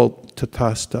is called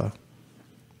Tatasta,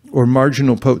 or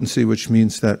marginal potency, which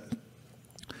means that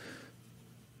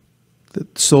the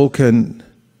soul can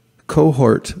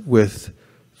cohort with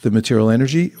the material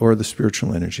energy or the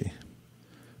spiritual energy.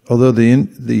 Although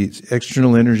the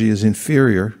external energy is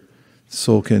inferior, the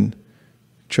soul can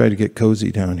try to get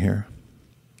cozy down here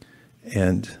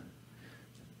and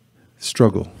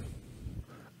struggle,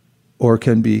 or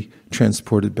can be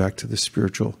transported back to the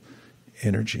spiritual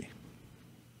energy.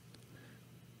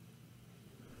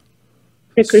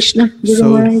 Hare Krishna, Guru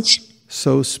Maharaj.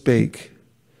 So spake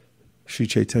Sri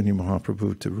Chaitanya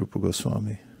Mahaprabhu to Rupa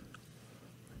Goswami.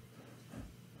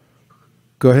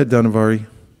 Go ahead, Dhanavari.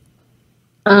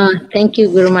 Thank you,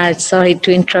 Guru Maharaj. Sorry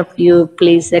to interrupt you.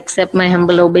 Please accept my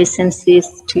humble obeisances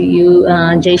to you,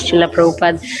 Jai Srila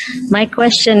Prabhupada. My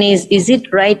question is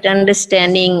it right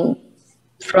understanding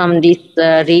from this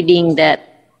reading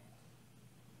that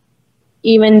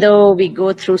even though we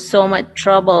go through so much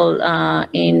trouble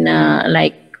in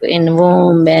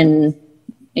womb and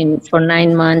for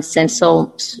 9 months and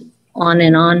so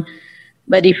on,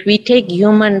 but if we take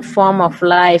human form of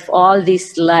life, all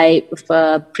these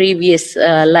previous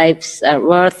lives are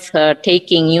worth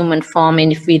taking human form,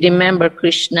 and if we remember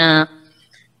Krishna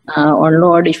or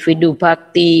Lord, if we do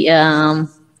bhakti,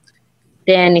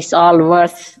 then it's all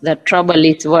worth, the trouble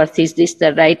is worth. Is this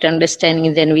the right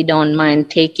understanding? Then we don't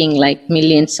mind taking like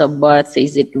millions of births.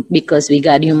 Is it because we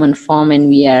got human form and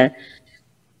we are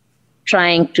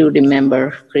trying to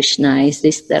remember Krishna? Is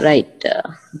this the right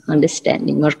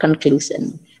understanding or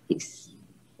conclusion? Please.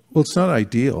 Well, it's not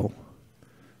ideal,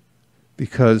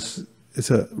 because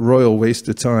it's a royal waste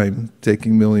of time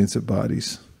taking millions of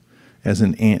bodies as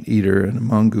an anteater and a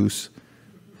mongoose.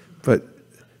 But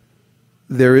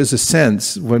there is a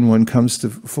sense when one comes to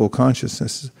full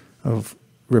consciousness of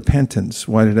repentance.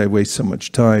 Why did I waste so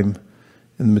much time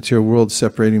in the material world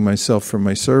separating myself from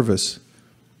my service?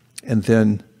 And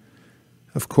then,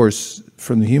 of course,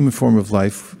 from the human form of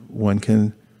life, one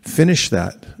can finish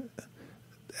that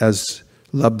as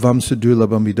Labvam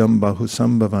sudulabam idam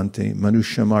bahusam bhavante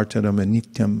manushya martaram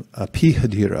anityam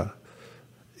apihadira.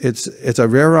 It's a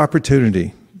rare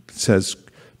opportunity, says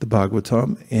the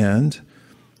Bhagavatam, and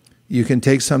you can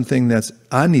take something that's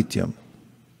anityam,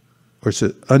 or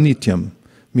anityam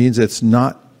means it's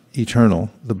not eternal,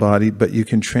 the body, but you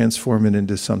can transform it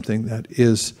into something that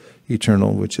is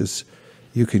eternal, which is,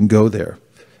 you can go there.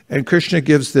 And Krishna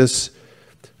gives this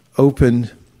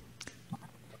open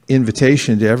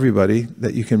invitation to everybody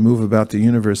that you can move about the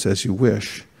universe as you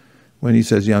wish. When he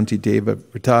says, Yanti Deva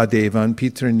Vrita Devan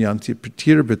Pitran Yanti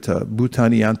Pratirbhata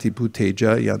Bhutani Yanti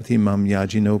Bhuteja Yanti Mam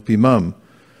Yajinopi Mam.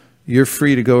 You're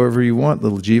free to go wherever you want,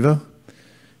 little jiva.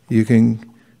 You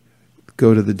can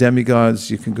go to the demigods,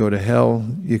 you can go to hell,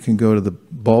 you can go to the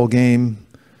ball game,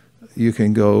 you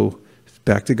can go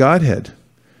back to Godhead.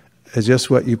 It's just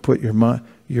what you put your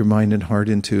mind and heart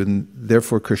into, and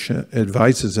therefore Krishna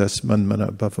advises us,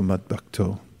 manmana bhava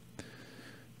madbhakto.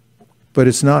 But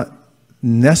it's not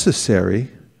necessary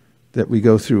that we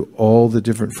go through all the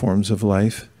different forms of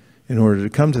life in order to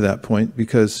come to that point,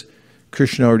 because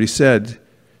Krishna already said,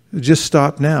 just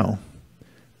stop now.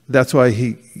 That's why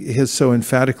he so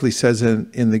emphatically says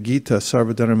in the Gita,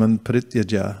 Sarvadharman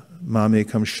parityaja,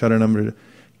 mamekam sharanam.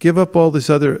 Give up all these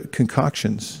other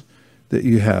concoctions that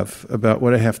you have about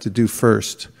what I have to do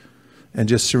first, and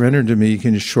just surrender to me. You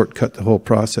can just shortcut the whole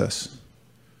process.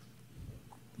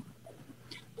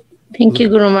 Thank you,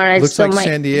 Guru Maharaj. Looks like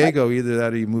San Diego, either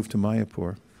that or you move to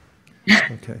Mayapur.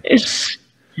 Okay.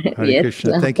 Hare Yes,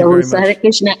 Krishna. Thank you very much. Hare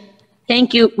Krishna.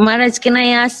 Thank you. Maharaj, can I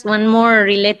ask one more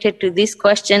related to this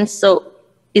question? So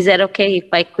is that okay if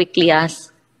I quickly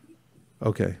ask?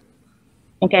 Okay.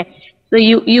 Okay. So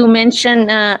you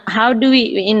mentioned how do we,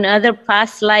 in other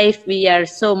past life, we are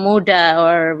so muda,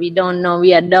 or we don't know,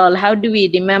 we are dull. How do we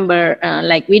remember,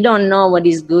 like we don't know what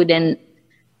is good, and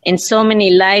in so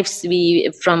many lives,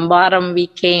 from bottom, we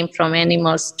came from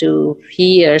animals to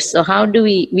here. So how do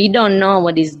we don't know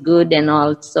what is good and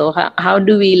all. So how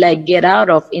do we like get out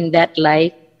of in that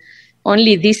life?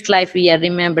 Only this life we are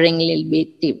remembering a little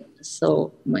bit.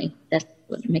 So that's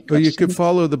what my question. Well, you could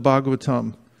follow the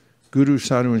Bhagavatam, Guru,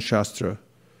 Sadhu, and Shastra.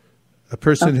 A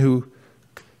person who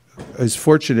is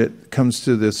fortunate comes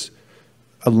to this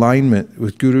alignment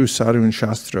with Guru, Sadhu, and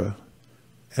Shastra,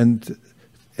 and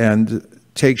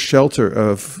take shelter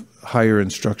of higher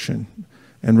instruction.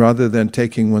 And rather than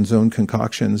taking one's own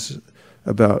concoctions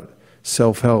about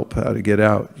self-help, how to get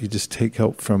out, you just take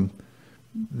help from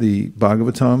the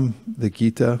Bhagavatam, the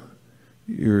Gita,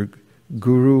 your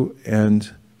Guru, and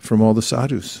from all the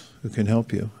sadhus who can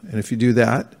help you. And if you do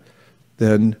that,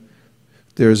 then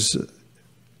there's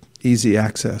easy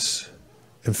access.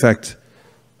 In fact,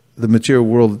 the material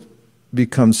world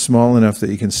becomes small enough that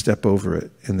you can step over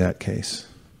it in that case.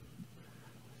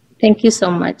 Thank you so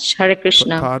much. Hare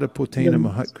Krishna. Pada potena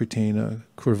mahatkritena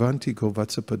kurvanti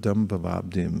kovatsapadam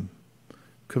bhavabdim.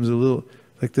 Comes a little,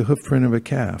 like the hoof print of a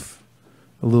calf.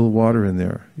 A little water in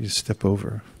there. You just step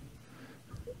over.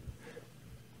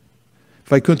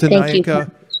 Vaikuntha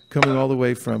Nayaka, coming all the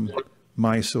way from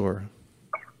Mysore.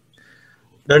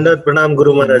 Dandat Pranam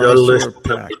Guru Maharaj, always.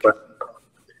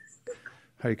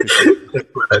 Hare Krishna.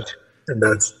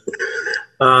 That's,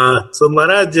 so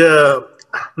Maharaj,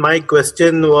 my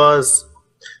question was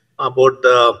about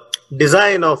the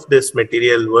design of this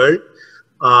material world.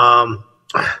 I'm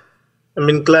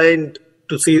inclined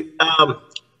to see,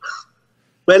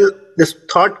 well, this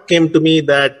thought came to me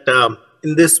that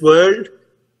in this world,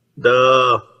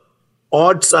 the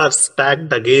odds are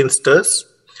stacked against us,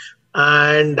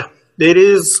 and there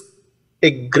is a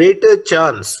greater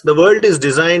chance. The world is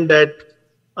designed that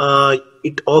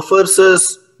it offers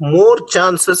us more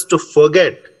chances to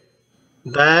forget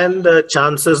than the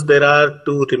chances there are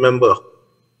to remember.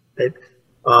 Right?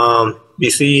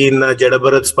 We see in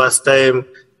Jadabharat's pastime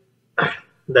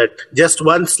that just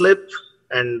one slip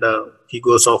and he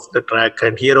goes off the track.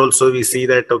 And here also we see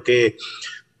that, okay,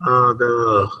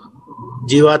 the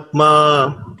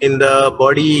Jivatma in the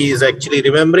body is actually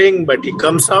remembering, but he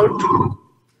comes out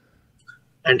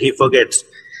and he forgets.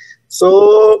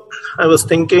 So I was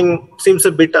thinking, seems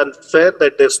a bit unfair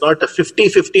that there's not a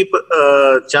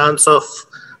 50-50 chance of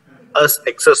us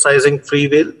exercising free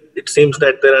will. It seems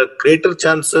that there are greater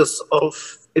chances of,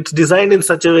 it's designed in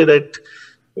such a way that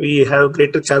we have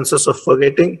greater chances of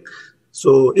forgetting.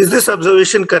 So is this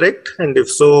observation correct? And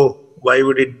if so, why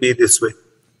would it be this way?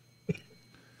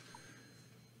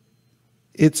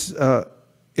 It's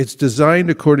designed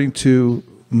according to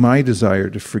my desire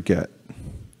to forget.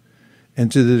 And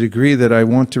to the degree that I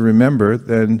want to remember,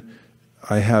 then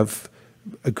I have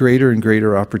a greater and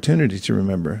greater opportunity to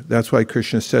remember. That's why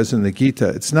Krishna says in the Gita,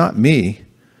 it's not me,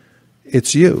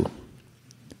 It's you.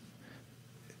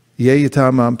 Ye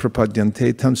yatamam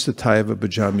prapadyante tam satayava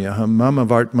bhajamyaham mama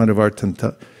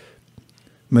vartmanavartanta.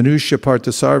 Manusya partha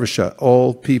sarvasha.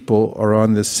 All people are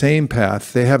on the same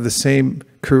path. They have the same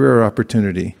career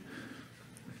opportunity.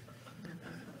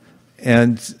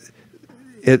 And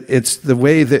it's the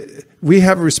way that we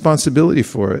have a responsibility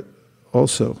for it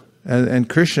also. And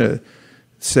Krishna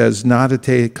says,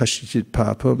 nadate kashichit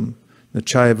papam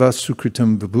nachayava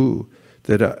sukritam babu.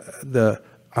 That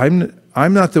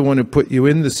I'm not the one who put you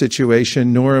in the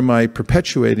situation, nor am I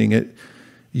perpetuating it.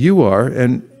 You are,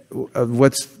 and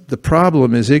what's the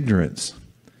problem is ignorance.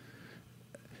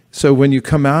 So when you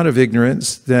come out of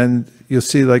ignorance, then you'll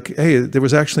see like, hey, there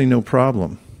was actually no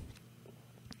problem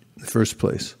in the first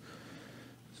place.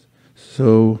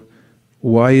 So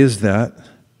why is that?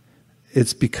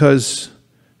 It's because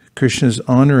Krishna is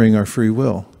honoring our free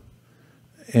will.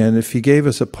 And if he gave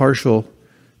us a partial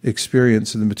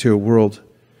experience in the material world,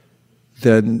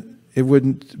 then it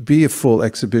wouldn't be a full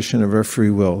exhibition of our free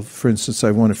will. For instance,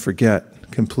 I want to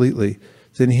forget completely.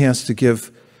 Then he has to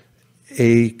give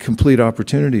a complete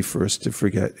opportunity for us to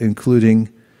forget,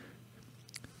 including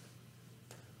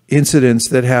incidents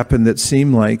that happen that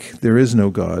seem like there is no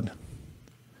God.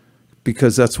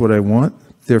 Because that's what I want.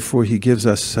 Therefore, he gives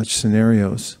us such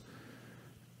scenarios.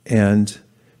 And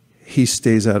he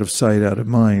stays out of sight, out of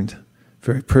mind,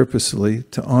 very purposely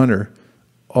to honor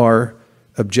our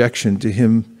objection to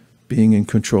him being in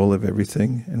control of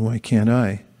everything. And why can't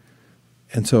I?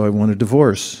 And so I want a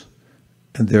divorce.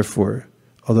 And therefore,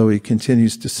 although he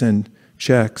continues to send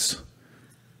checks,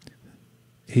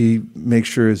 he makes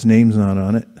sure his name's not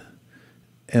on it.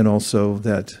 And also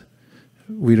that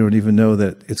we don't even know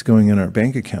that it's going in our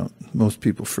bank account. Most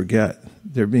people forget.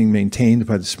 They're being maintained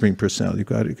by the Supreme Personality of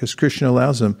God because Krishna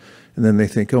allows them, and then they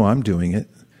think, oh, I'm doing it.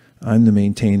 I'm the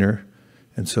maintainer,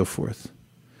 and so forth.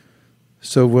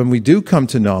 So when we do come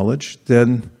to knowledge,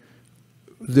 then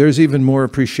there's even more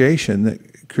appreciation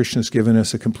that Krishna's given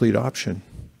us a complete option.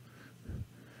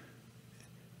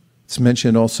 It's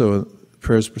mentioned also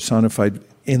prayers personified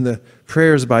in the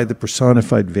prayers by the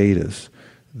personified Vedas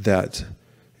that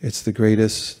it's the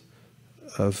greatest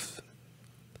of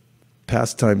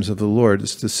pastimes of the Lord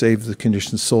is to save the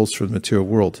conditioned souls from the material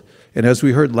world. And as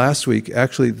we heard last week,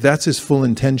 actually that's his full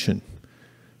intention.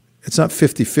 It's not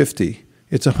 50-50.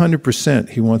 It's 100%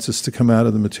 he wants us to come out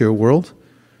of the material world.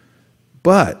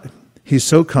 But he's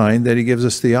so kind that he gives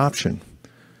us the option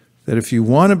that if you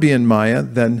want to be in Maya,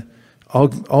 then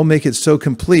I'll make it so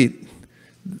complete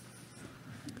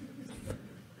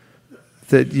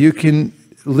that you can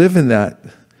live in that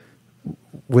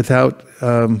without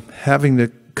having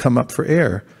to come up for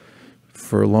air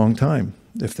for a long time,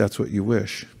 if that's what you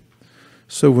wish.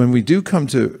 So when we do come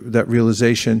to that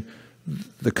realization,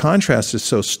 the contrast is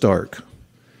so stark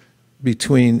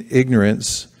between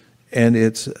ignorance and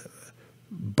its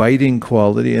biting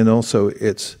quality and also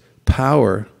its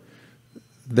power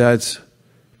that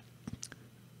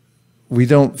we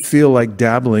don't feel like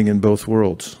dabbling in both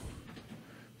worlds.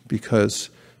 Because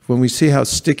when we see how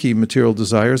sticky material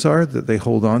desires are, that they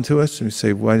hold on to us, and we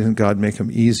say, why didn't God make them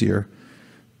easier?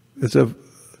 It's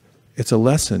a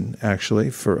lesson, actually,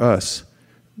 for us,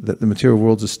 that the material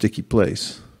world's a sticky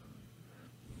place.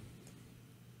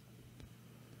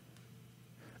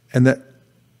 And that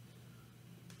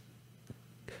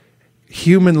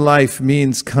human life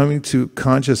means coming to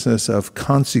consciousness of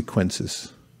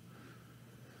consequences,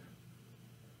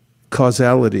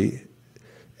 causality,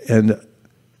 and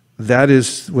that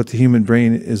is what the human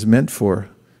brain is meant for.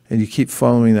 And you keep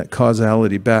following that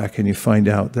causality back and you find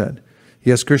out that,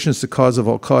 yes, Krishna is the cause of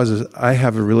all causes. I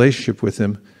have a relationship with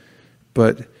him,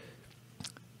 but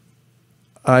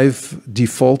I've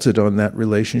defaulted on that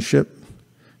relationship,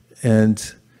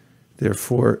 and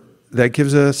therefore that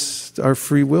gives us our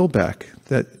free will back.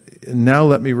 That now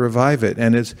let me revive it.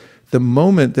 And it's the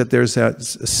moment that there's that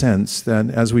sense,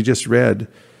 then as we just read,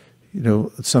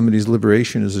 somebody's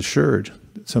liberation is assured.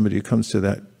 Somebody who comes to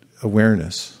that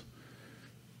awareness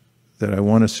that I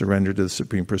want to surrender to the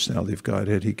Supreme Personality of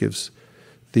Godhead, he gives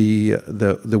the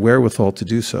wherewithal to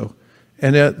do so.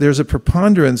 And there's a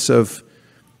preponderance of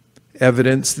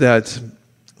evidence that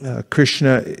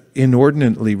Krishna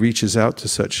inordinately reaches out to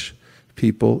such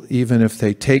people, even if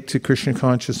they take to Krishna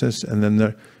consciousness and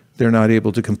then they're not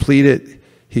able to complete it.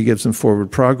 He gives them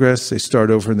forward progress. They start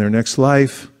over in their next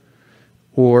life.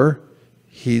 Or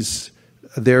he's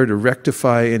there to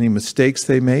rectify any mistakes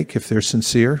they make if they're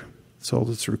sincere. That's all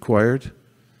that's required.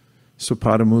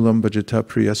 Supadamulam bhajata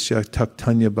priyasya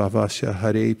taktanya bhavasya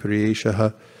hare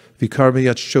priyeshaha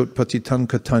vikarmayat shot patitam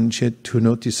katanchit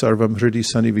tunoti sarvam hridi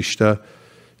sanivishta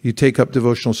You take up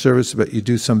devotional service, but you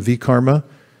do some vikarma,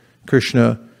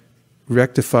 Krishna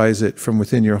rectifies it from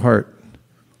within your heart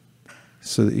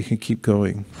so that you can keep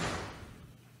going.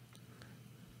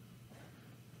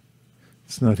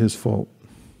 It's not his fault.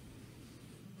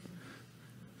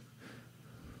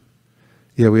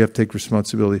 Yeah, we have to take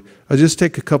responsibility. I'll just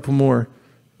take a couple more.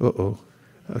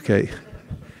 Okay.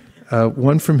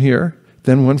 One from here,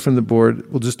 then one from the board.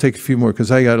 We'll just take a few more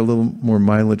because I got a little more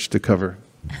mileage to cover.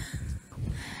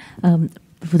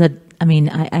 For that,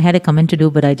 I had a comment to do,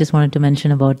 but I just wanted to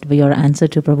mention about your answer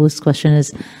to Prabhu's question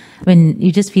is, when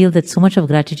you just feel that so much of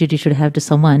gratitude you should have to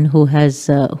someone who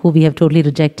we have totally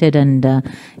rejected and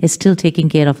is still taking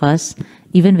care of us,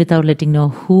 even without letting know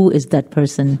who is that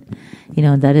person.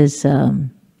 That is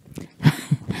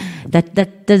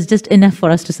that's just enough for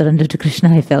us to surrender to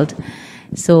Krishna, I felt.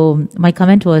 So my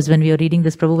comment was, when we were reading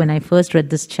this, Prabhu, when I first read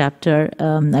this chapter,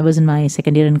 I was in my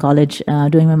second year in college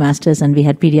doing my master's, and we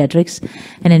had pediatrics.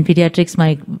 And in pediatrics,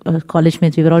 my college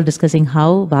mates, we were all discussing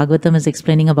how Bhagavatam is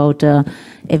explaining about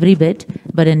every bit.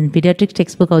 But in pediatric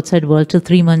textbook outside world, till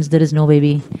 3 months, there is no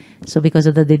baby. So because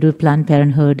of that, they do Planned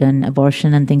Parenthood and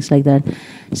abortion and things like that.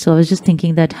 So I was just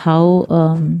thinking that how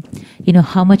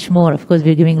much more, of course,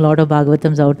 we're giving a lot of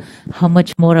Bhagavatams out, how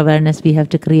much more awareness we have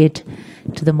to create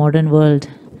to the modern world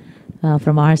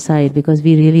from our side, because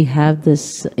we really have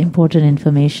this important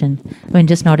information.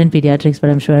 Just not in pediatrics, but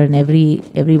I'm sure in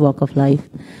every walk of life.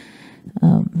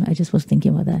 I just was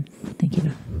thinking about that. Thank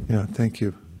you. Yeah, thank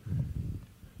you.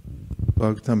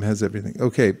 Bhagavatam has everything.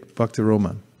 Okay, Bhakti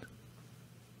Roman.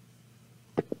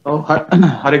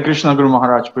 Hare Krishna, Guru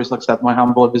Maharaj. Please accept my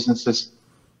humble obeisances.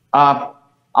 I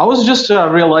was just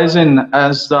realizing,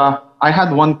 as I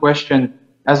had one question.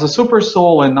 As a super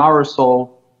soul and our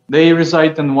soul, they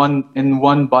reside in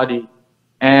one body.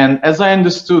 And as I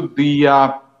understood,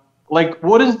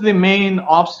 what is the main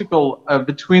obstacle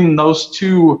between those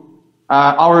two,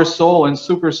 our soul and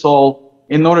super soul,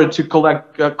 in order to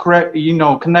reconnect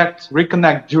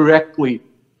directly,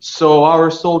 so our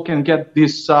soul can get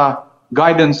this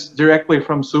guidance directly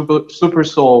from super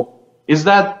soul? Is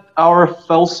that our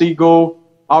false ego,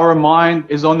 our mind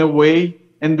is on the way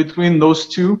in between those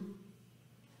two?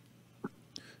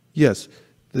 Yes,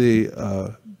 the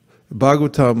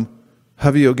Bhagavatam,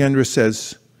 Havi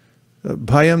says,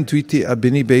 Bhayam dviti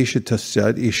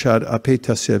abhinibeshatasya ishad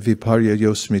apetasya viparya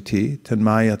yosmiti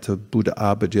tanmayata buddha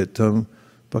abhajetam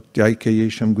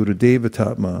bhaktyayakayesham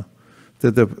gurudevatatma.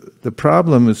 That the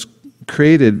problem is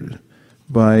created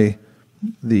by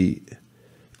the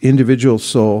individual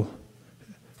soul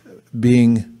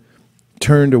being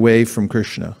turned away from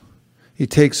Krishna. He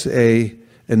takes an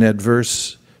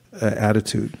adverse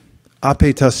attitude.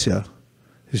 Apetasya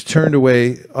is turned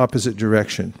away opposite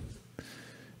direction.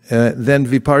 Then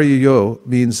viparyayo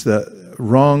means the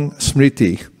wrong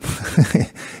smriti.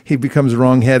 He becomes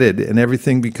wrong-headed and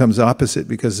everything becomes opposite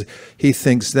because he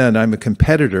thinks then I'm a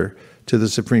competitor to the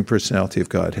Supreme Personality of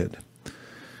Godhead.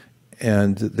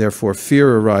 And therefore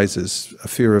fear arises, a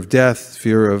fear of death,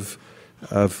 fear of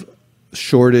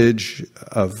shortage,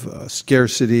 of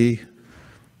scarcity.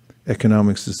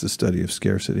 Economics is the study of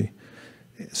scarcity,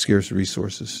 scarce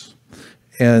resources.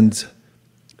 And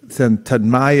then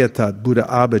tadmayatat buddha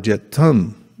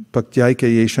abhajetam bhaktyayaka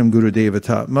yesham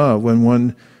gurudevatatma, when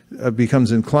one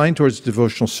becomes inclined towards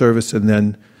devotional service and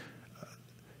then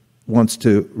wants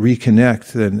to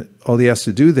reconnect, then all he has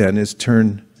to do then is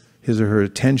turn his or her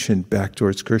attention back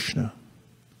towards Krishna.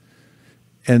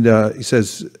 And he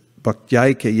says,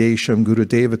 bhaktyayaka yesham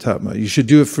gurudevatatma. You should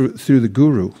do it through the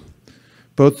guru.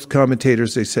 Both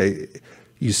commentators, they say,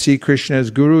 you see Krishna as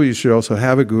guru, you should also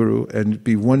have a guru and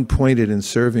be one-pointed in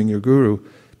serving your guru,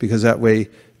 because that way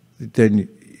then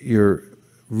you're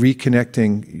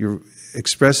reconnecting, you're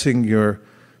expressing your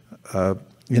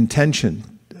intention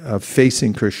of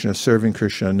facing Krishna, serving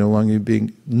Krishna, no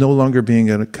longer being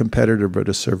a competitor but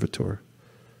a servitor.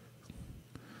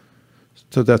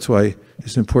 So that's why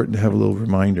it's important to have a little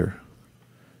reminder.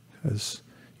 As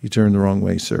you turn the wrong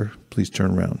way, sir, please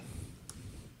turn around.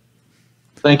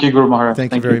 Thank you, Guru Maharaj.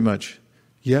 Thank you very much.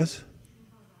 Yes?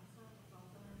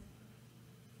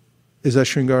 Is that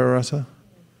Shringara Rasa?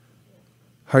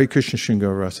 Hare Krishna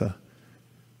Shringara Rasa.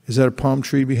 Is that a palm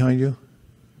tree behind you?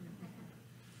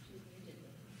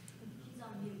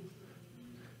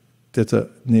 That's a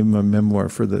name of a memoir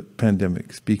for the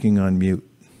pandemic, Speaking on Mute.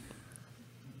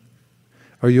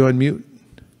 Are you on mute?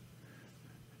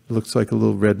 It looks like a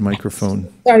little red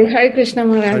microphone. Sorry, Hare Krishna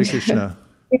Maharaj. Hare Krishna.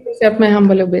 Please accept my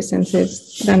humble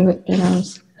obeisances. Done with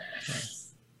pranams.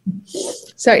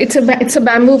 Sorry, it's a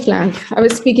bamboo plant. I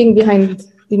was speaking behind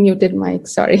the muted mic.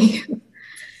 Sorry.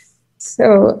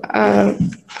 So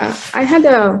I had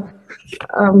I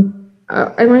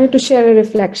wanted to share a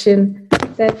reflection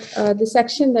that the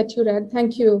section that you read,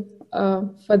 thank you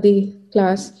for the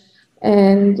class.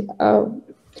 And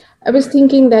I was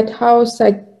thinking that how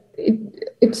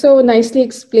it so nicely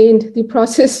explained the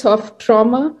process of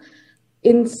trauma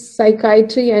in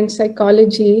psychiatry and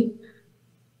psychology.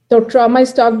 So trauma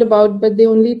is talked about, but they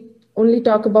only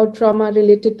talk about trauma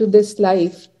related to this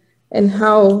life and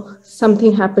how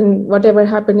something happened, whatever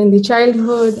happened in the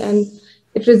childhood, and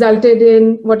it resulted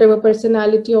in whatever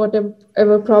personality or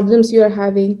whatever problems you are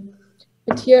having.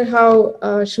 But here how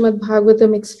Srimad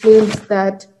Bhagavatam explains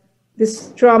that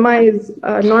this trauma is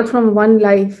not from one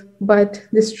life, but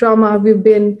this trauma we've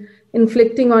been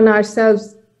inflicting on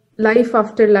ourselves life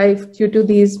after life due to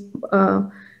these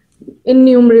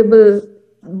innumerable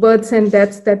births and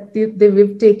deaths that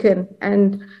we've taken.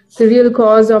 And the real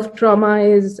cause of trauma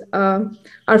is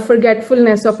our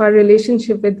forgetfulness of our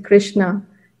relationship with Krishna,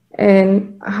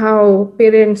 and how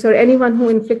parents or anyone who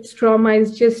inflicts trauma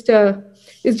is just a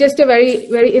very,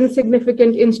 very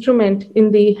insignificant instrument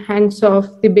in the hands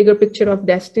of the bigger picture of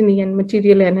destiny and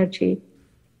material energy.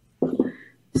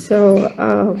 So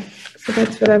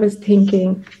that's what I was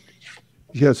thinking.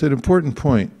 Yes, an important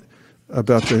point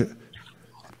about the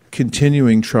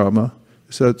continuing trauma.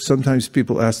 So sometimes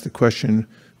people ask the question,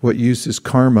 what use is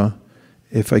karma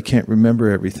if I can't remember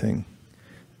everything?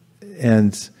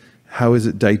 And how is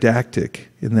it didactic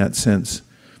in that sense?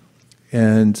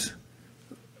 And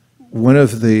one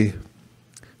of the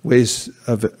ways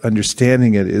of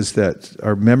understanding it is that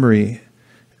our memory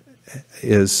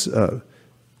is,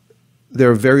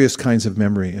 there are various kinds of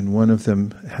memory, and one of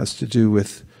them has to do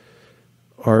with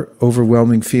our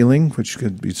overwhelming feeling, which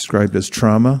could be described as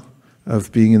trauma,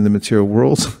 of being in the material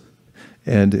world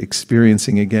and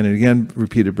experiencing again and again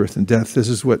repeated birth and death. This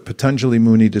is what Patanjali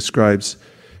Muni describes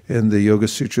in the Yoga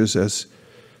Sutras as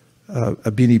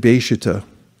abhinibheshita,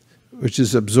 which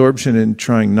is absorption in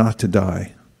trying not to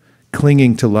die.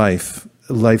 Clinging to life,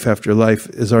 life after life,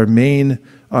 is our main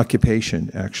occupation,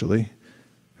 actually.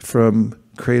 From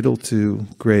cradle to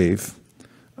grave,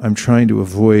 I'm trying to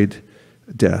avoid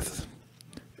death.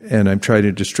 And I'm trying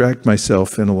to distract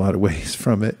myself in a lot of ways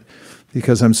from it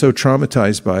because I'm so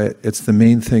traumatized by it. It's the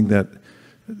main thing that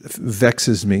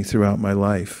vexes me throughout my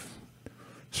life.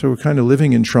 So we're kind of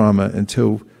living in trauma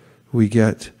until we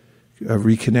get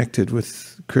reconnected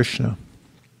with Krishna.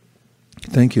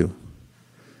 Thank you.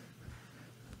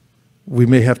 We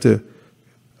may have to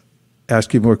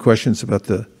ask you more questions about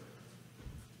the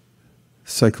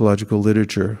psychological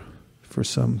literature for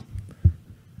some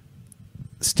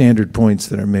standard points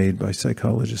that are made by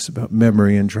psychologists about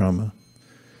memory and trauma.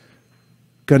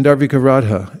 Gandharvika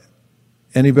Radha,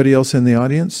 anybody else in the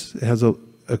audience has a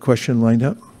question lined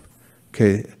up?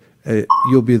 Okay,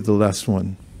 you'll be the last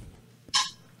one.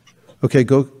 Okay,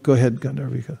 go ahead,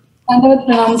 Gandharvika. Dandavad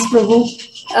Pranams,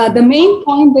 Prabhu. The main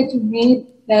point that you made,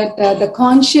 that the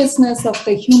consciousness of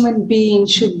the human being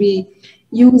should be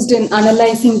used in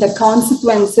analyzing the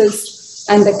consequences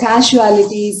and the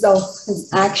casualties of his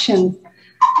actions.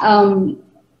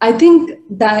 I think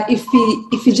that if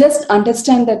we just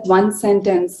understand that one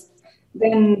sentence,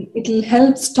 then it will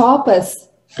help stop us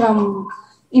from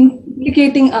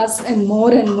implicating us in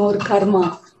more and more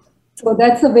karma. So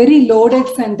that's a very loaded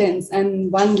sentence,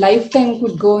 and one lifetime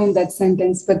could go in that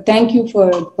sentence. But thank you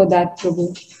for that,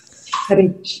 Prabhu.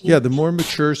 Yeah, the more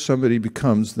mature somebody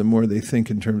becomes, the more they think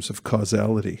in terms of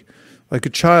causality. Like a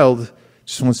child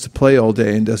just wants to play all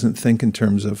day and doesn't think in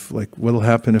terms of like, what'll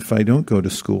happen if I don't go to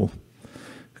school?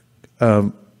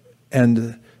 And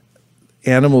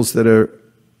animals that are,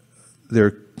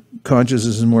 their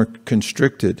consciousness is more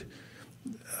constricted,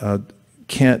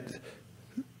 can't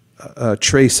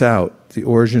trace out the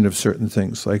origin of certain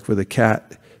things. Like with a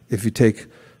cat, if you take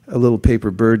a little paper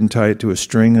bird and tie it to a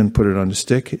string and put it on a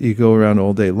stick, you go around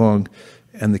all day long,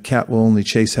 and the cat will only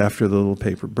chase after the little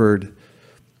paper bird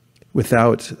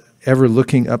without ever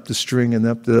looking up the string and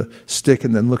up the stick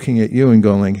and then looking at you and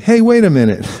going, hey, wait a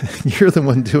minute, you're the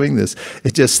one doing this.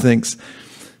 It just thinks,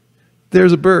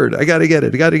 there's a bird, I gotta get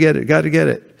it, I gotta get it, I gotta get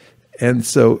it. And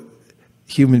so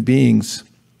human beings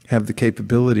have the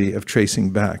capability of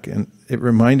tracing back. And it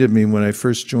reminded me when I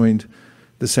first joined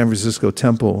the San Francisco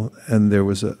Temple, and there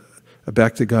was a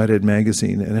Back to Godhead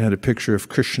magazine, and it had a picture of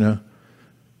Krishna,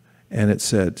 and it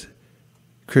said,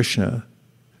 Krishna,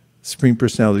 Supreme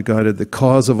Personality of Godhead, the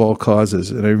cause of all causes.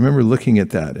 And I remember looking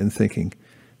at that and thinking,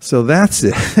 so that's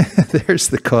it. There's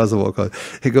the cause of all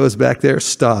causes. It goes back there,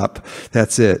 stop.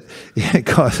 That's it.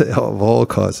 Cause of all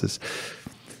causes.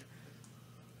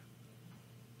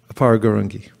 Apara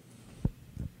Gurungi.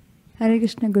 Hare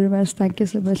Krishna Guru Maharaj, thank you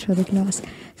so much for the class.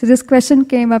 So this question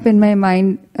came up in my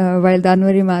mind while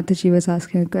Dhanwari Mataji was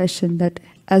asking a question, that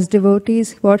as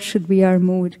devotees, what should be our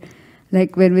mood?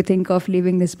 Like when we think of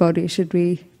leaving this body, should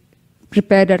we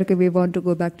prepare that, okay, we want to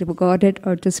go back to Godhead,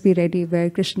 or just be ready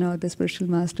where Krishna or the spiritual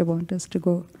master want us to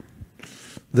go?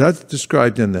 That's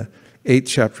described in the 8th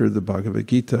chapter of the Bhagavad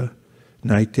Gita.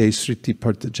 Naite sriti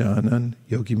partajanan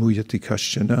yogi muyati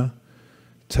kashchana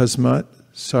tasmat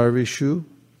sarveshu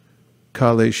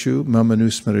kaleshu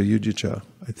mamanusmara yujicha.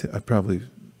 I probably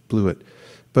blew it.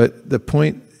 But the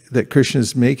point that Krishna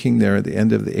is making there at the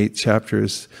end of the 8th chapter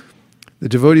is the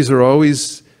devotees are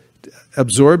always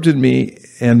absorbed in me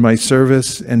and my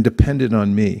service and dependent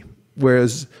on me.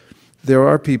 Whereas there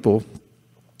are people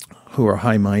who are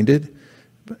high-minded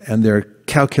and they're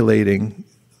calculating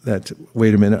that,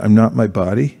 wait a minute, I'm not my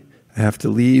body. I have to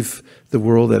leave the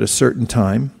world at a certain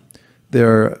time.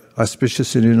 There are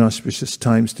auspicious and inauspicious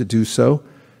times to do so,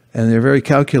 and they're very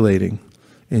calculating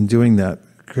in doing that.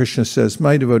 Krishna says,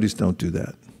 my devotees don't do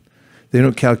that. They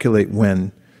don't calculate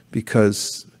when,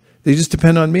 because they just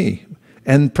depend on me.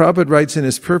 And Prabhupada writes in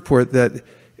his purport that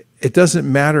it doesn't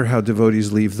matter how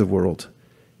devotees leave the world.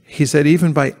 He said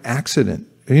even by accident.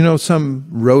 You know, some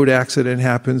road accident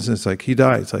happens and it's like, he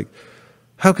died. It's like,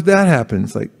 how could that happen?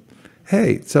 It's like,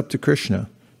 hey, it's up to Krishna.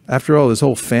 After all, his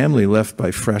whole family left by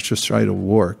fratricidal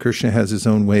war. Krishna has his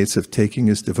own ways of taking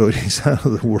his devotees out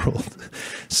of the world.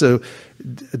 So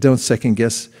don't second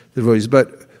guess the devotees.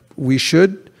 But we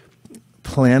should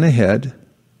plan ahead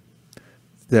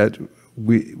that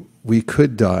we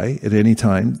could die at any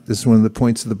time. This is one of the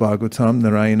points of the Bhagavatam,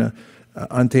 Narayana,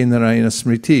 Ante Narayana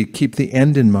Smriti. Keep the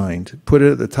end in mind. Put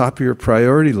it at the top of your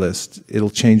priority list.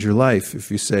 It'll change your life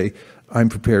if you say, I'm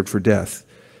prepared for death.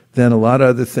 Then a lot of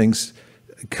other things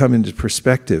come into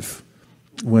perspective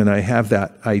when I have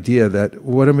that idea that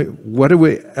what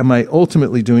am I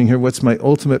ultimately doing here? What's my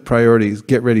ultimate priority?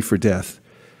 Get ready for death.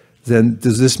 Then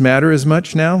does this matter as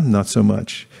much now? Not so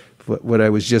much. What I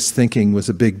was just thinking was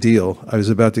a big deal. I was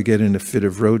about to get in a fit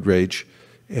of road rage.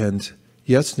 And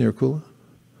yes, Nirkula?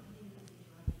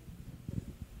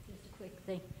 Just a quick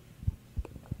thing.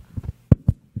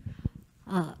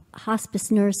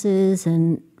 Hospice nurses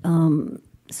and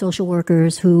social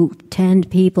workers who tend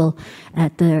people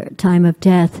at their time of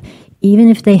death, even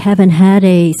if they haven't had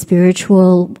a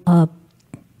spiritual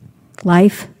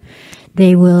life,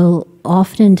 they will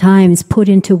oftentimes put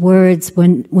into words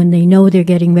when they know they're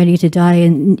getting ready to die,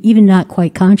 and even not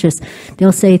quite conscious,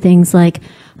 they'll say things like,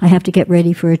 I have to get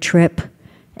ready for a trip,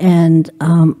 and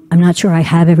I'm not sure I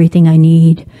have everything I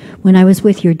need. When I was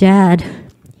with your dad,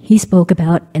 he spoke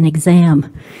about an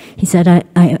exam. He said,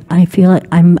 I feel like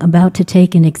I'm about to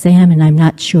take an exam and I'm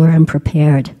not sure I'm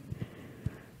prepared.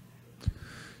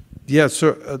 Yeah,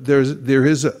 so there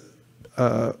is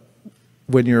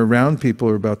when you're around people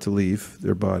who are about to leave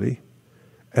their body,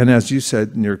 and as you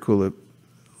said, Nirkula,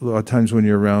 a lot of times when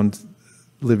you're around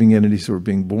living entities who are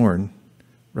being born,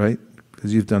 right?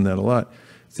 Because you've done that a lot.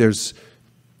 There's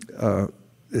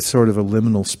it's sort of a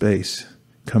liminal space,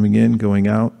 coming in, going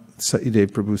out. Satyadev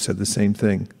Prabhu said the same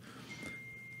thing.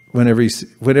 Whenever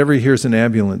he hears an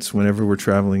ambulance, whenever we're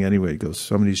traveling anyway, he goes,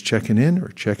 somebody's checking in or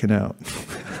checking out.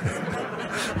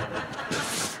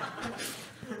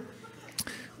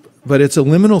 But it's a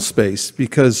liminal space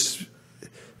because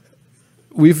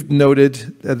we've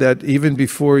noted that even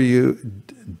before you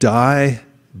die,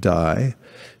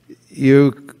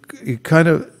 you kind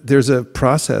of, there's a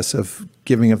process of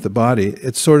giving up the body.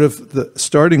 It's sort of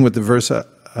starting with the verse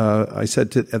I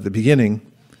said at the beginning,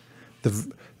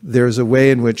 there's a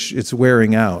way in which it's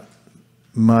wearing out.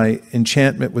 My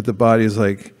enchantment with the body is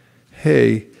like,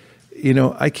 hey,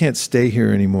 I can't stay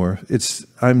here anymore.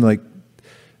 I'm like,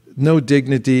 no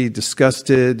dignity,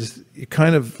 disgusted. You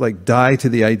kind of like die to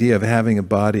the idea of having a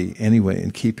body anyway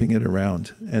and keeping it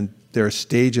around. And there are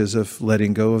stages of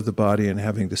letting go of the body and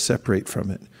having to separate from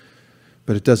it.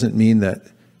 But it doesn't mean that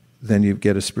then you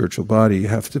get a spiritual body. You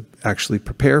have to actually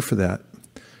prepare for that.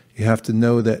 You have to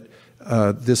know that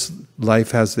this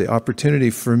life has the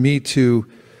opportunity for me to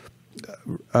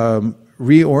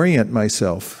reorient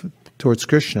myself towards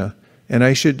Krishna. And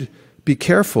I should be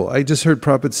careful. I just heard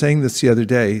Prabhupada saying this the other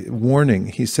day, warning.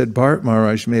 He said Bharat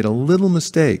Maharaj made a little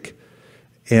mistake.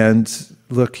 And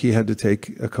look, he had to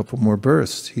take a couple more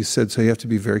births. He said, so you have to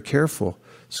be very careful.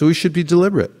 So we should be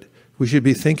deliberate. We should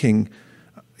be thinking,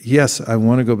 yes, I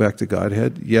want to go back to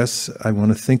Godhead. Yes, I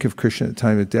want to think of Krishna at the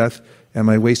time of death. Am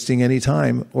I wasting any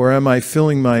time? Or am I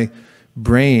filling my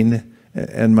brain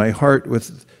and my heart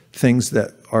with things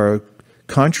that are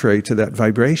contrary to that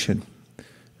vibration?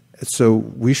 So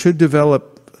we should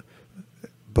develop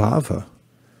bhava,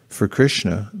 for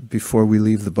Krishna before we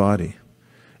leave the body.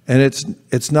 And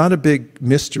it's not a big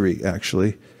mystery,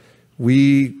 actually.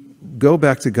 We go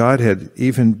back to Godhead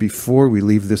even before we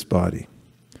leave this body.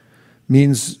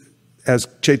 Means, as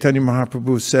Chaitanya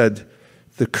Mahaprabhu said,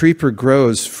 the creeper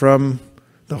grows from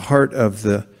the heart of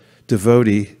the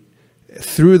devotee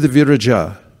through the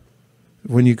viraja.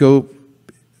 When you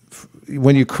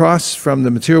cross from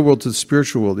the material world to the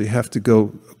spiritual world, you have to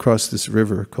go across this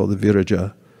river called the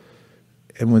viraja.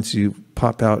 And once you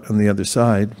pop out on the other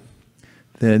side,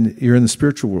 then you're in the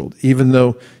spiritual world. Even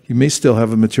though you may still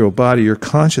have a material body, your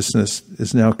consciousness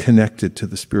is now connected to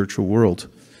the spiritual world.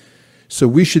 So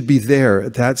we should be there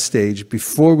at that stage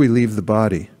before we leave the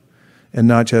body, and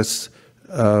not just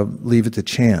leave it to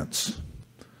chance.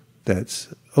 That's,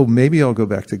 oh, maybe I'll go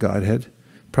back to Godhead.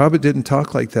 Prabhupada didn't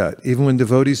talk like that. Even when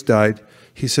devotees died,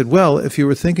 he said, well, if you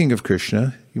were thinking of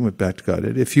Krishna, you went back to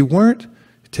Godhead. If you weren't,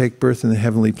 take birth in the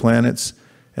heavenly planets,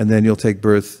 and then you'll take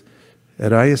birth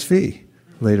at ISV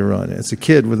later on. It's a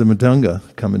kid with a mridanga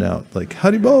coming out, like,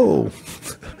 Haribo!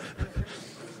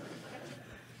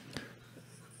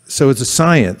 So it's a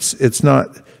science. It's not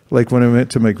like when I went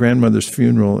to my grandmother's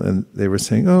funeral and they were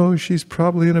saying, oh, she's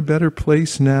probably in a better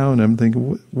place now. And I'm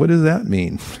thinking, what does that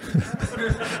mean?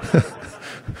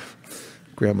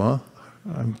 Grandma,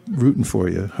 I'm rooting for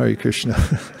you. Hare Krishna.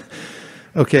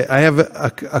 Okay, I have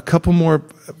a couple more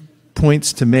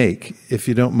points to make, if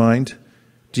you don't mind.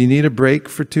 Do you need a break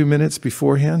for 2 minutes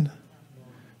beforehand?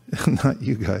 Not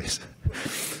you guys.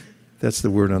 That's the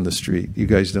word on the street. You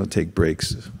guys don't take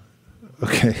breaks.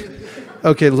 Okay.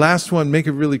 Okay, last one. Make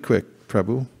it really quick,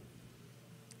 Prabhu.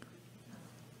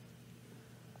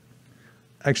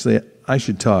 Actually, I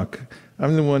should talk.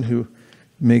 I'm the one who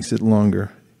makes it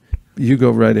longer. You go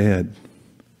right ahead.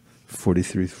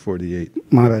 43,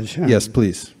 48. Maharaj. Yes,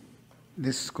 please.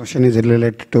 This question is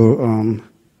related to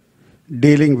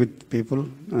dealing with people,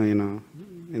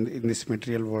 in this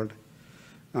material world.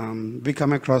 We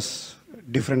come across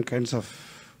different kinds of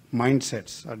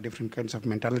mindsets or different kinds of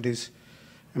mentalities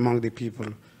among the people.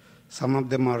 Some of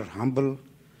them are humble.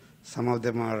 Some of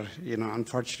them are,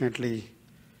 unfortunately,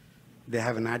 they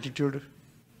have an attitude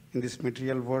in this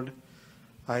material world.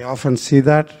 I often see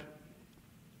that.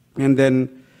 And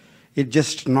then it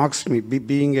just knocks me.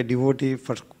 Being a devotee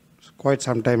for quite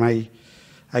some time,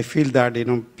 I feel that,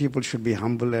 people should be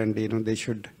humble and, they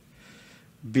should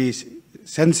be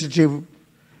sensitive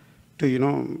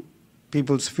to,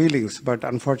 people's feelings. But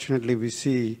unfortunately, we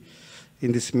see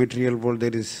in this material world,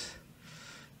 there is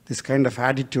this kind of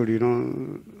attitude,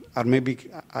 or maybe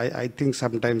I think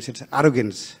sometimes it's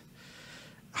arrogance.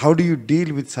 How do you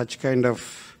deal with such kind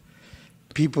of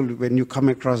people when you come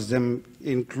across them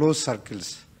in close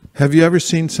circles? Have you ever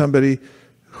seen somebody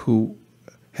who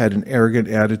had an arrogant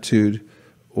attitude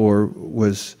or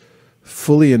was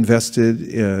fully invested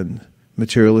in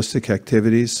materialistic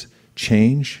activities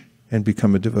change and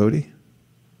become a devotee?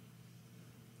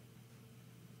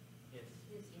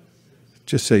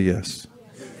 Just say yes.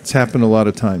 It's happened a lot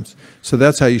of times. So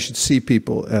that's how you should see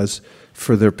people, as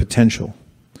for their potential.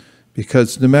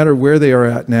 Because no matter where they are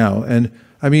at now, and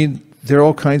I mean, there are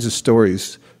all kinds of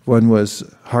stories. One was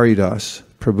Haridas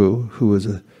Prabhu, who was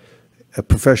a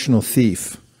professional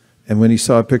thief. And when he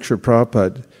saw a picture of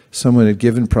Prabhupada, someone had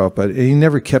given Prabhupada, and he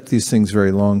never kept these things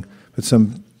very long, but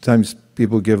sometimes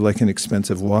people give like an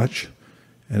expensive watch,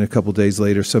 and a couple days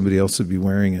later somebody else would be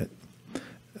wearing it.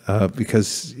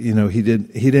 Because he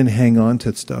didn't hang on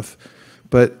to stuff,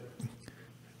 but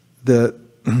the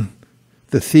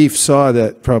thief saw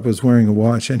that Prabhupada was wearing a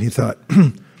watch, and he thought,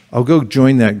 "I'll go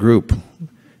join that group,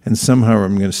 and somehow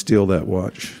I'm going to steal that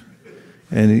watch."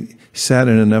 And he sat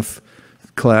in enough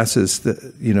classes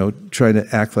that trying to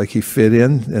act like he fit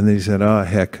in, and then he said, "Oh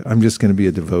heck, I'm just going to be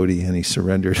a devotee," and he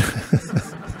surrendered.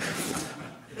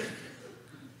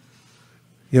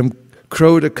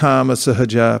 Krodha kama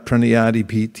sahaja pranayadi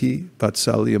bhiti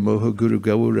vatsalya moha guru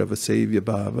gaurava sevya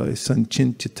bhava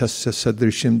sanchintyatasya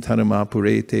sadrishim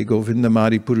taramapurete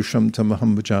govindamadi purusham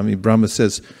tamaham bhajami. Brahma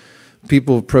says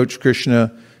people approach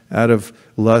Krishna out of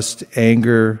lust,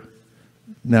 anger,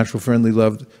 natural friendly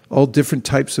love, all different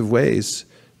types of ways,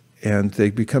 and they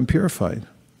become purified.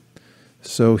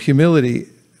 So humility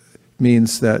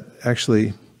means that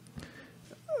actually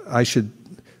I should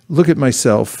look at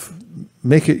myself.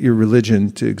 Make it your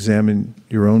religion to examine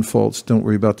your own faults. Don't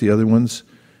worry about the other ones.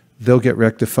 They'll get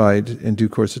rectified in due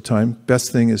course of time.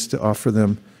 Best thing is to offer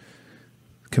them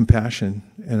compassion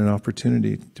and an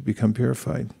opportunity to become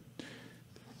purified.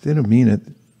 They don't mean it.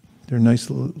 They're nice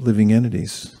living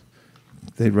entities.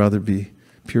 They'd rather be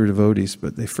pure devotees,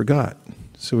 but they forgot.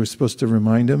 So we're supposed to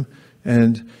remind them.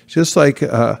 And just like,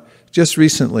 just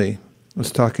recently,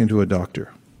 was talking to a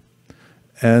doctor.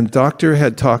 And doctor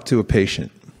had talked to a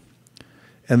patient.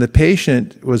 And the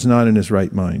patient was not in his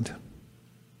right mind.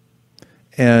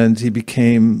 And he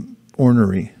became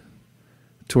ornery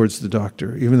towards the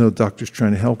doctor, even though the doctor's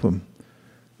trying to help him.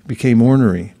 Became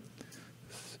ornery.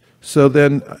 So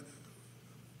then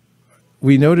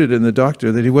we noted in the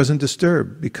doctor that he wasn't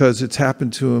disturbed, because it's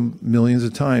happened to him millions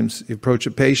of times. You approach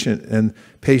a patient and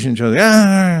patient goes,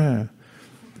 ah!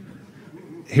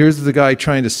 Here's the guy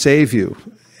trying to save you,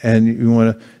 and you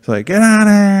want to, it's like, get out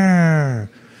of here!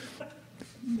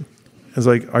 It's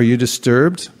like, are you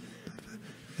disturbed?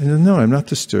 And no, I'm not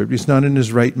disturbed. He's not in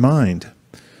his right mind.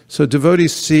 So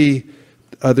devotees see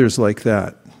others like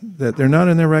that they're not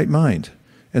in their right mind.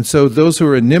 And so those who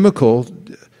are inimical,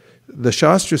 the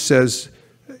Shastra says,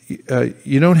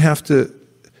 you don't have to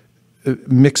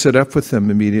mix it up with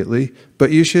them immediately,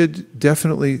 but you should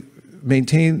definitely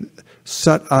maintain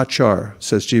sat achar,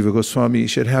 says Jiva Goswami. You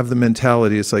should have the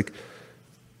mentality, it's like,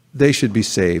 they should be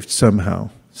saved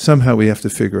somehow. Somehow we have to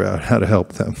figure out how to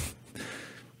help them.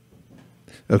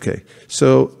 Okay,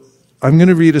 so I'm going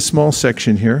to read a small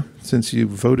section here, since you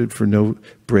voted for no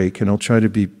break, and I'll try to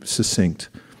be succinct.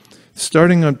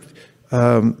 Starting on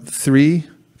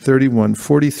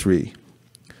 3:31:43,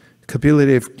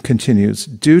 Kapila continues,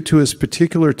 due to his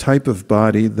particular type of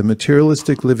body, the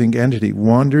materialistic living entity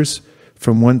wanders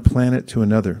from one planet to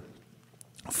another,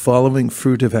 following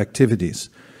fruitive activities.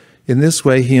 In this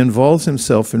way, he involves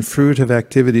himself in fruitive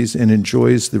activities and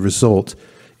enjoys the result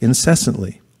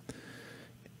incessantly.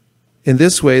 In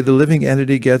this way, the living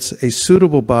entity gets a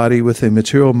suitable body with a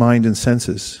material mind and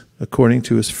senses, according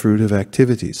to his fruitive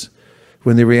activities.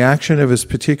 When the reaction of his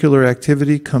particular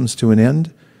activity comes to an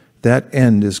end, that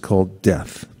end is called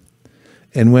death.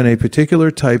 And when a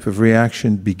particular type of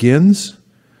reaction begins,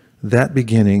 that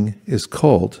beginning is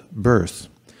called birth.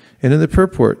 And in the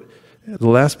purport, the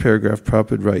last paragraph,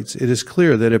 Prabhupada writes, it is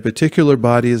clear that a particular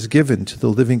body is given to the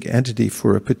living entity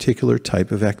for a particular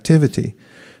type of activity.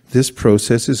 This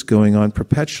process is going on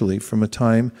perpetually from a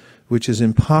time which is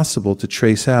impossible to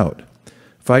trace out.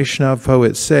 Vaishnav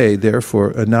poets say,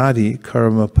 therefore, anadi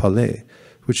karma pale,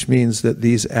 which means that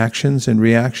these actions and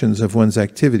reactions of one's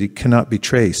activity cannot be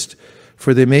traced,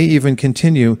 for they may even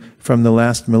continue from the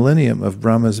last millennium of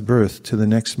Brahma's birth to the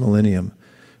next millennium.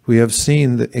 We have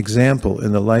seen the example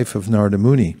in the life of Narada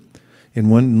Muni. In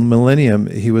one millennium,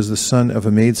 he was the son of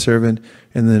a maidservant,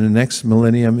 and in the next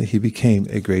millennium, he became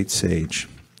a great sage.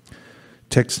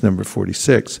 Text number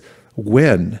 46.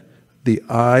 When the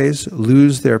eyes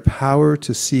lose their power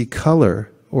to see color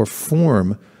or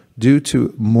form due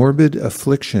to morbid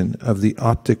affliction of the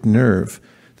optic nerve,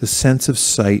 the sense of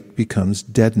sight becomes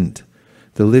deadened.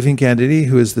 The living entity,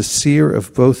 who is the seer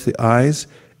of both the eyes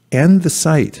and the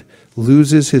sight,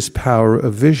 loses his power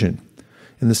of vision.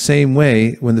 In the same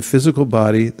way, when the physical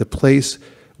body, the place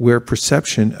where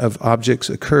perception of objects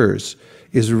occurs,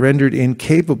 is rendered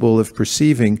incapable of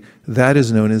perceiving, that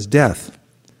is known as death.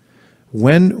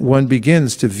 When one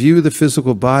begins to view the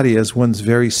physical body as one's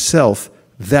very self,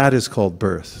 that is called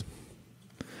birth.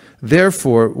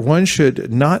 Therefore, one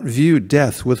should not view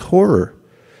death with horror,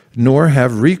 nor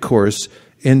have recourse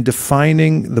in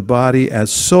defining the body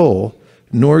as soul,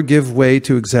 nor give way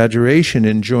to exaggeration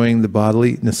in enjoying the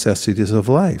bodily necessities of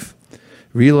life.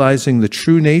 Realizing the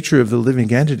true nature of the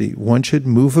living entity, one should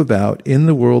move about in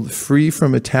the world free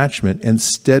from attachment and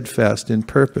steadfast in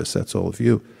purpose. That's all of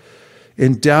you.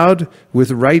 Endowed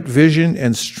with right vision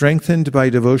and strengthened by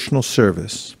devotional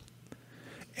service,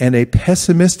 and a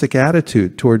pessimistic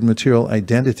attitude toward material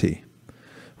identity,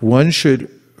 one should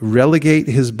relegate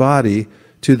his body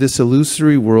to this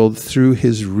illusory world through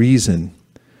his reason.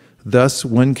 Thus,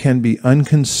 one can be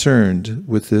unconcerned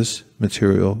with this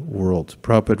material world.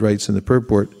 Prabhupada writes in the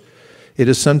purport, it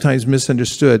is sometimes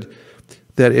misunderstood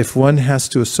that if one has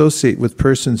to associate with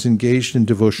persons engaged in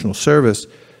devotional service,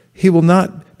 he will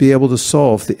not be able to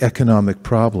solve the economic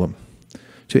problem.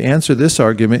 To answer this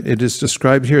argument, it is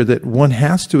described here that one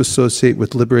has to associate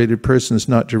with liberated persons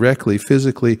not directly,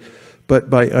 physically,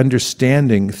 but by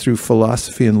understanding through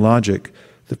philosophy and logic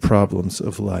the problems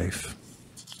of life.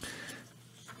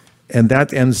 And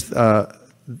that ends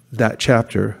that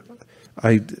chapter.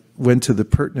 I went to the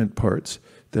pertinent parts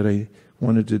that I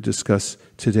wanted to discuss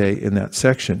today in that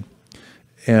section.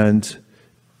 And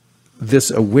this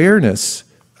awareness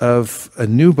of a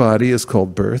new body is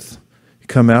called birth. You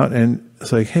come out and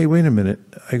it's like, hey, wait a minute,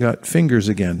 I got fingers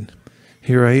again.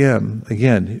 Here I am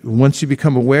again. Once you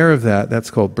become aware of that,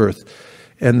 that's called birth.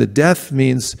 And the death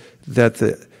means that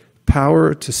the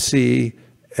power to see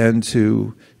and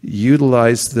to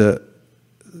utilize the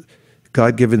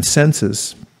God-given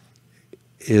senses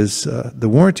is the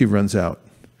warranty runs out,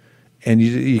 and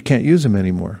you can't use them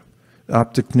anymore.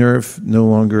 Optic nerve no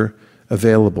longer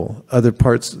available, other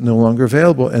parts no longer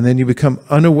available, and then you become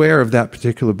unaware of that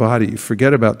particular body. You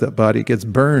forget about that body. It gets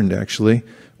burned, actually,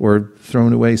 or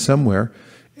thrown away somewhere,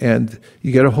 and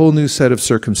you get a whole new set of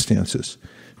circumstances,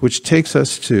 which takes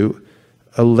us to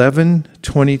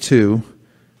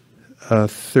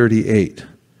 11:22:38,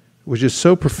 which is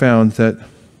so profound that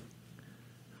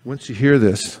once you hear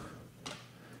this,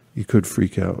 you could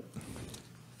freak out.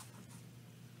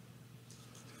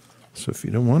 So if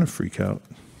you don't want to freak out,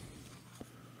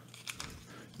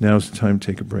 now's the time to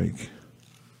take a break.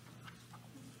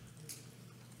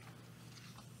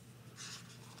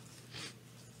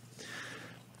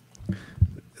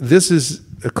 This is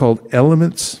called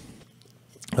Elements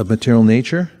of Material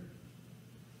Nature,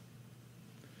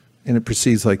 and it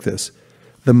proceeds like this.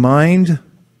 The mind,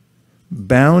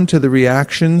 bound to the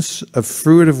reactions of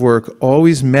fruitive work,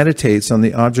 always meditates on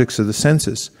the objects of the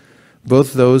senses,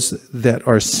 both those that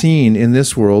are seen in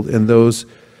this world and those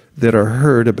that are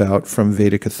heard about from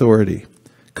Vedic authority.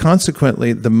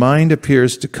 Consequently, the mind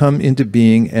appears to come into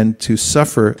being and to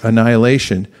suffer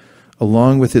annihilation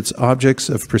along with its objects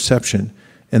of perception,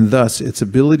 and thus its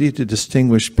ability to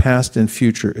distinguish past and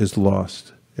future is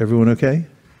lost. Everyone okay?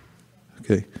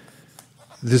 Okay.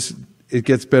 It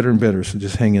gets better and better, so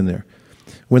just hang in there.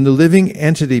 When the living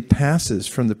entity passes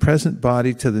from the present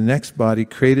body to the next body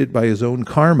created by his own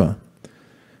karma,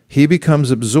 he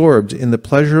becomes absorbed in the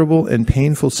pleasurable and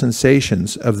painful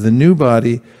sensations of the new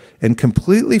body and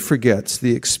completely forgets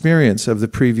the experience of the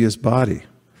previous body.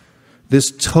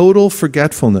 This total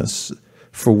forgetfulness,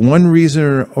 for one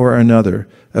reason or another,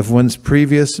 of one's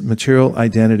previous material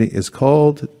identity is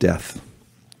called death.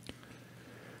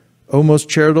 O most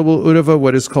charitable Uddhava,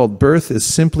 what is called birth is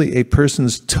simply a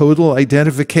person's total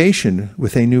identification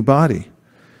with a new body.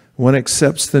 One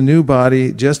accepts the new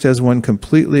body just as one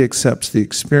completely accepts the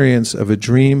experience of a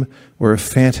dream or a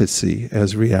fantasy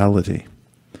as reality.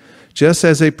 Just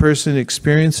as a person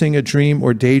experiencing a dream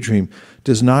or daydream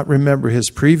does not remember his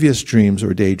previous dreams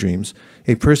or daydreams,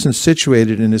 a person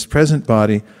situated in his present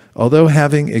body, although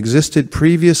having existed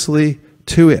previously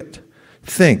to it,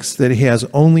 thinks that he has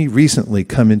only recently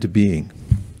come into being.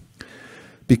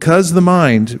 Because the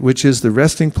mind, which is the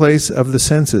resting place of the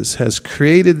senses, has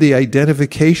created the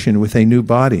identification with a new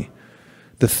body,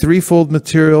 the threefold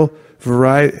material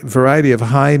variety of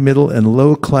high, middle, and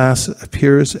low class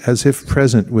appears as if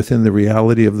present within the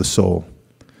reality of the soul.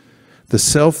 The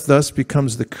self thus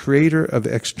becomes the creator of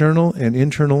external and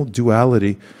internal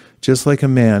duality, just like a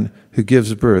man who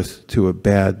gives birth to a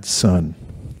bad son.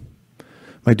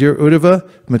 My dear Uddhava,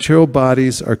 material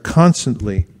bodies are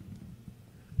constantly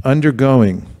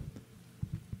undergoing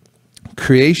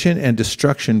creation and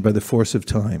destruction by the force of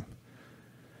time,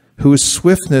 whose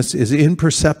swiftness is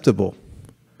imperceptible.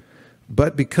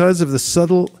 But because of the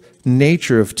subtle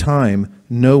nature of time,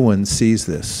 no one sees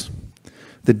this.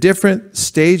 The different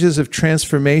stages of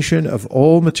transformation of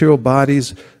all material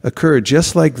bodies occur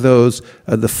just like those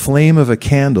of the flame of a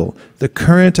candle, the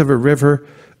current of a river,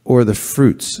 or the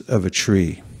fruits of a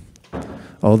tree.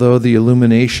 Although the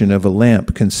illumination of a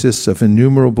lamp consists of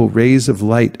innumerable rays of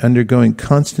light undergoing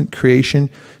constant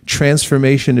creation,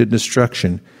 transformation, and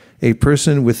destruction, a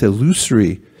person with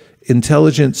illusory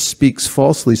intelligence speaks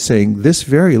falsely, saying, "This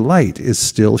very light is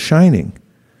still shining."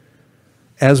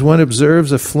 As one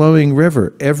observes a flowing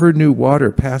river, ever new water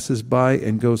passes by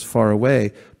and goes far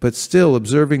away, but still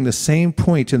observing the same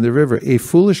point in the river, a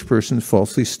foolish person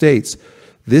falsely states,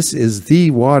 "This is the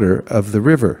water of the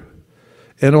river."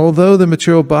 And although the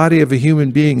material body of a human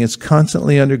being is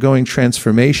constantly undergoing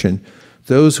transformation,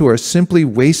 those who are simply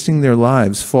wasting their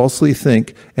lives falsely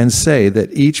think and say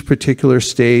that each particular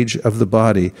stage of the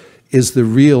body is the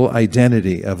real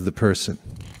identity of the person.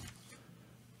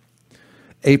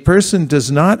 A person does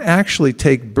not actually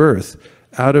take birth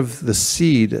out of the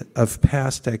seed of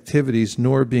past activities,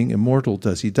 nor being immortal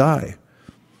does he die.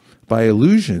 By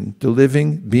illusion, the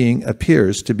living being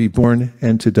appears to be born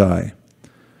and to die,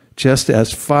 just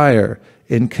as fire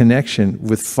in connection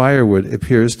with firewood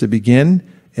appears to begin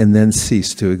and then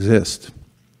cease to exist.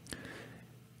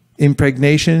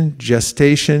 Impregnation,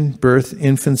 gestation, birth,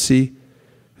 infancy,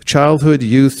 childhood,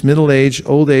 youth, middle age,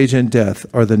 old age, and death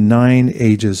are the 9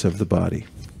 ages of the body.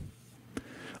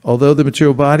 Although the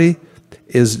material body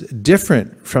is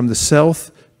different from the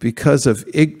self because of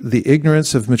the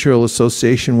ignorance of material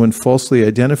association, one falsely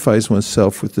identifies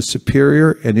oneself with the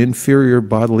superior and inferior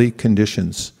bodily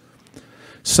conditions.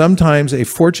 Sometimes a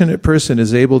fortunate person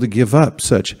is able to give up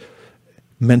such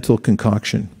mental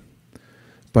concoction.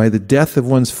 By the death of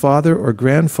one's father or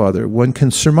grandfather, one can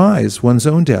surmise one's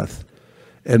own death,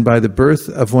 and by the birth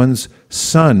of one's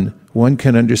son, one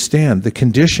can understand the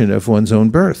condition of one's own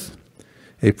birth.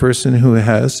 A person who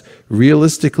thus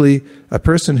realistically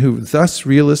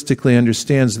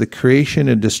understands the creation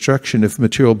and destruction of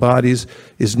material bodies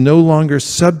is no longer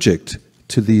subject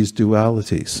to these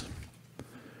dualities.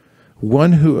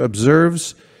 One who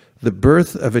observes the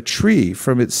birth of a tree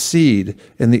from its seed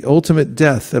and the ultimate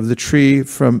death of the tree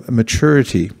from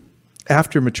maturity,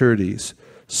 after maturities,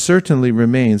 certainly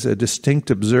remains a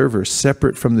distinct observer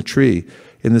separate from the tree.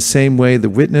 In the same way, the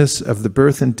witness of the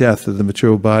birth and death of the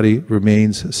material body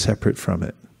remains separate from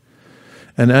it.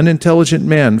 An unintelligent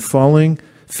man failing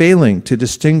to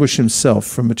distinguish himself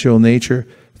from material nature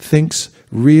thinks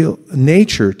real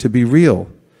nature to be real.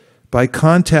 By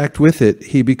contact with it,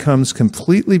 he becomes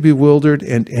completely bewildered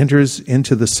and enters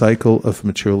into the cycle of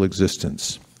material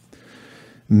existence.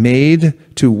 Made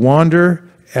to wander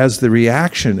as the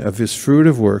reaction of his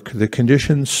fruitive work, the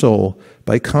conditioned soul,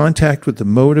 by contact with the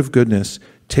mode of goodness,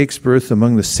 takes birth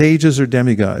among the sages or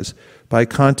demigods. By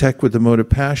contact with the mode of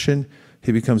passion,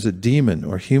 he becomes a demon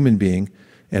or human being,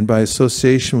 and by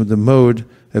association with the mode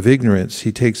of ignorance,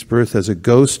 he takes birth as a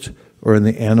ghost or in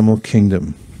the animal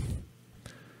kingdom.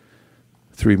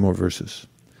 3 more verses.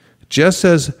 Just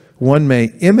as one may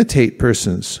imitate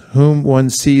persons whom one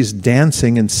sees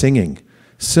dancing and singing,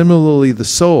 similarly the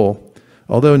soul,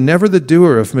 although never the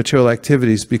doer of material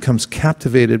activities, becomes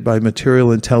captivated by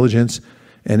material intelligence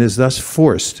and is thus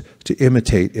forced to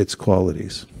imitate its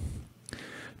qualities.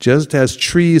 Just as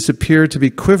trees appear to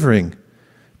be quivering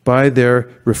by their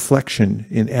reflection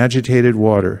in agitated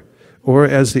water, or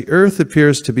as the earth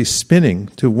appears to be spinning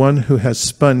to one who has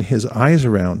spun his eyes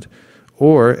around,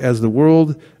 or as the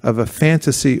world of a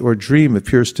fantasy or dream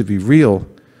appears to be real,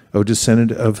 O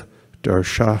descendant of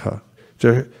Dasharha,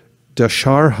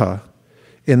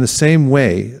 in the same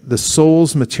way, the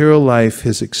soul's material life,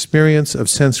 his experience of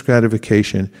sense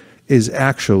gratification, is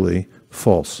actually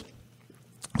false.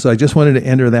 So I just wanted to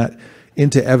enter that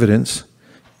into evidence.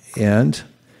 And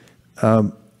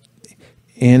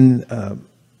in the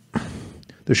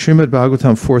Srimad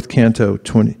Bhagavatam, 4th canto,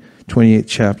 28th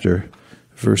chapter,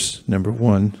 verse number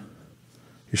 1,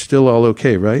 you're still all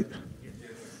okay, right?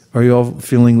 Are you all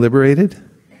feeling liberated?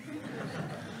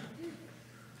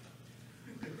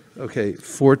 Okay,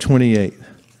 428.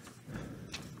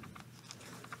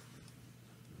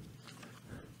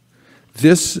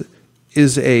 This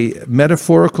is a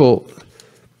metaphorical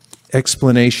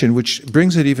explanation which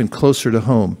brings it even closer to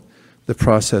home, the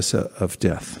process of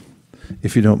death,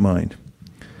 if you don't mind.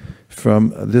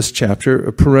 From this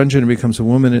chapter, Puranjana becomes a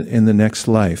woman in the next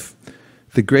life.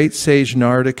 The great sage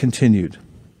Narada continued,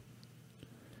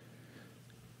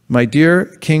 "My dear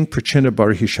King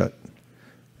Prachinabarhishat,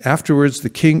 afterwards the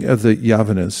king of the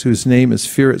Yavanas, whose name is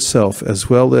fear itself, as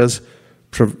well as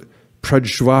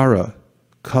Prajvara,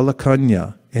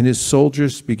 Kalakanya, and his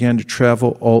soldiers began to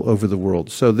travel all over the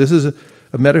world." So this is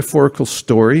a metaphorical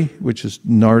story, which is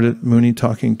Narada Muni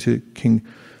talking to King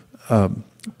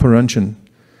Puranjan.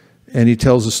 And he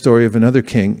tells the story of another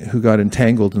king who got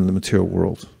entangled in the material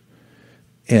world.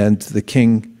 And the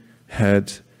king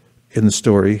had, in the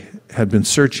story, had been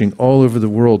searching all over the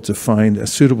world to find a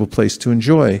suitable place to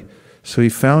enjoy. So he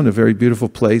found a very beautiful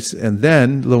place, and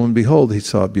then, lo and behold, he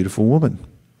saw a beautiful woman.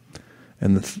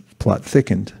 And the plot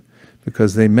thickened,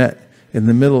 because they met in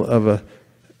the middle of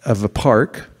a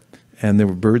park, and there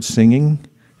were birds singing,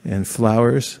 and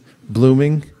flowers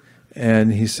blooming,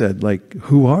 and he said, like,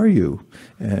 "Who are you?"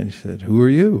 And she said, "Who are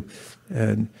you?"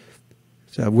 And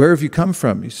he said, "Where have you come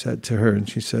from?" He said to her, and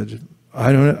she said,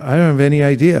 I don't have any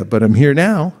idea, but I'm here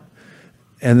now."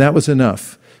 And that was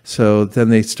enough. So then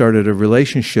they started a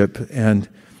relationship, and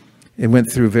it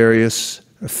went through various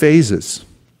phases.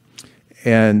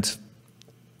 And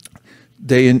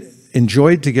they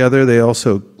enjoyed together. They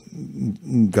also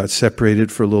got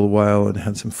separated for a little while and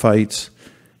had some fights.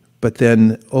 But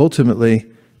then ultimately,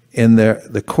 in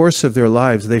the course of their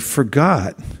lives, they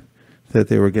forgot that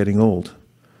they were getting old.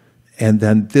 And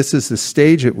then this is the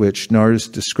stage at which Narada is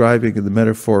describing in the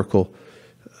metaphorical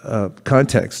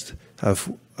context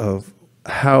of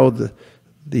how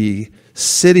the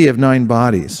city of 9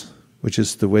 bodies, which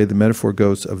is the way the metaphor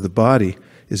goes of the body,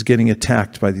 is getting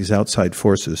attacked by these outside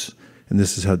forces. And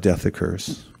this is how death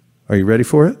occurs. Are you ready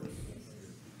for it?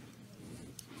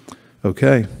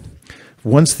 Okay.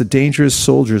 Once the dangerous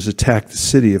soldiers attacked the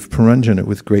city of Puranjana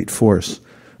with great force.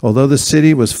 Although the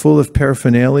city was full of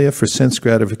paraphernalia for sense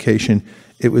gratification,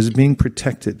 it was being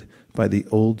protected by the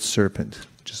old serpent,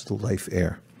 which is the life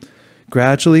air.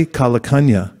 Gradually,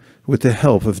 Kalakanya, with the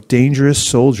help of dangerous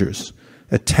soldiers,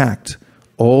 attacked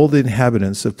all the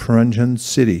inhabitants of Puranjan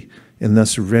city and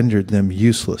thus rendered them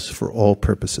useless for all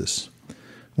purposes.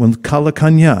 When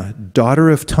Kalakanya, daughter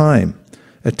of time,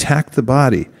 attacked the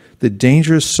body, the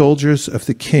dangerous soldiers of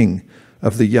the king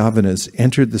of the Yavanas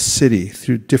entered the city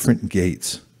through different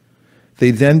gates.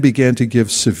 They then began to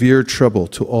give severe trouble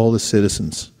to all the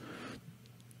citizens.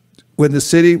 When the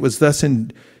city was thus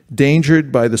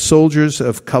endangered by the soldiers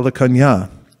of Kalakanya,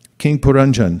 King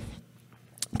Puranjan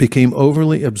became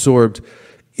overly absorbed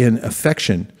in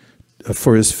affection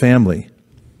for his family.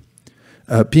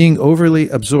 Being overly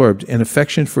absorbed in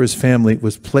affection for his family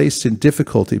was placed in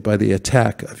difficulty by the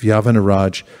attack of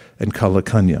Yavanaraj and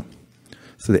Kalakanya.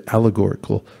 So the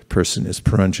allegorical person is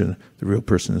Puranjana, the real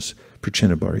person is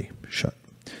Prachinabhari.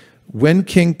 When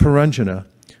King Puranjana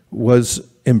was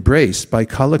embraced by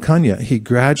Kalakanya, he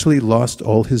gradually lost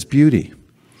all his beauty.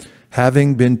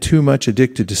 Having been too much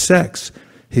addicted to sex,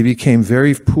 he became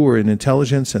very poor in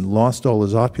intelligence and lost all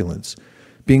his opulence.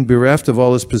 Being bereft of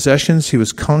all his possessions, he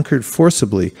was conquered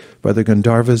forcibly by the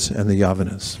Gandharvas and the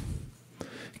Yavanas.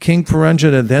 King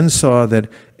Puranjana then saw that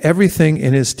everything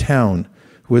in his town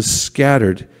was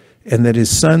scattered and that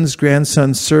his sons,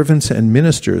 grandsons, servants, and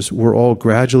ministers were all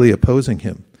gradually opposing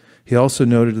him. He also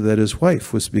noted that his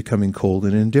wife was becoming cold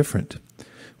and indifferent.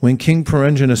 When King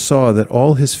Puranjana saw that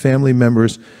all his family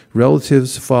members,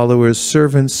 relatives, followers,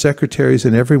 servants, secretaries,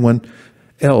 and everyone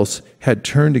else had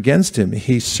turned against him,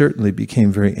 he certainly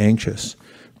became very anxious.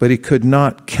 But he could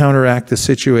not counteract the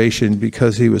situation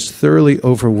because he was thoroughly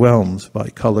overwhelmed by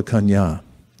Kalakanya.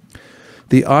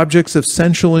 The objects of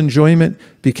sensual enjoyment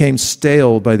became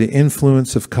stale by the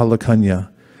influence of Kalakanya.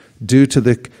 Due to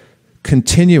the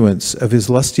continuance of his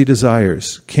lusty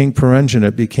desires, King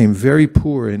Puranjana became very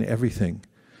poor in everything.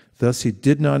 Thus he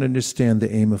did not understand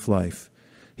the aim of life.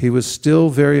 He was still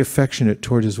very affectionate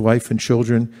toward his wife and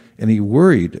children, and he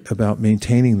worried about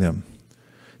maintaining them.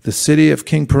 The city of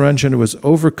King Puranjana was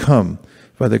overcome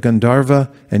by the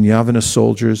Gandharva and Yavana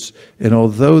soldiers, and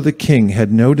although the king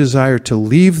had no desire to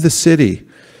leave the city,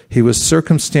 he was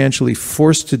circumstantially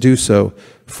forced to do so,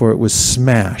 for it was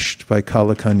smashed by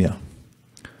Kalakanya.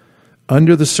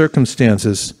 Under the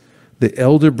circumstances, the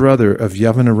elder brother of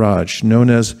Yavanaraj, known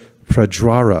as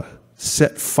Prajwara,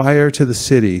 set fire to the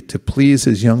city to please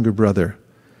his younger brother,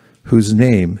 whose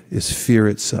name is Fear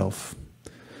itself.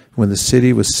 When the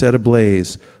city was set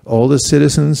ablaze, all the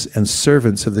citizens and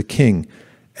servants of the king,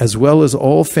 as well as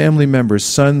all family members,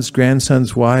 sons,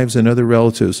 grandsons, wives, and other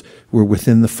relatives, were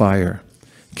within the fire.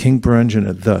 King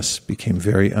Puranjana thus became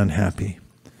very unhappy.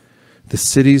 The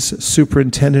city's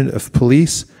superintendent of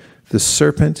police, the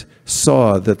serpent,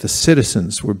 saw that the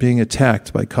citizens were being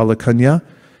attacked by Kalakanya,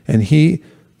 and he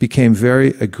became very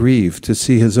aggrieved to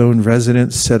see his own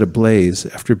residence set ablaze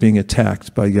after being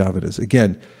attacked by Yavanas.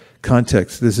 Again,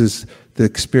 context, this is the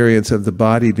experience of the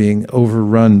body being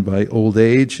overrun by old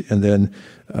age, and then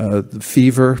the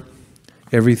fever,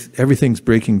 everything's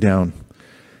breaking down.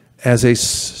 As a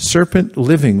serpent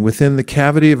living within the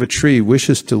cavity of a tree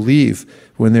wishes to leave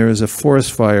when there is a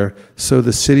forest fire, so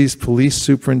the city's police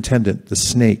superintendent, the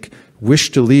snake,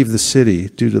 wished to leave the city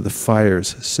due to the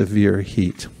fire's severe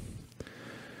heat.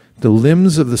 The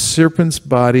limbs of the serpent's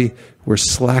body were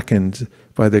slackened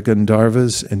by the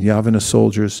Gandharvas and Yavana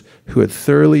soldiers who had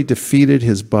thoroughly defeated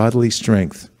his bodily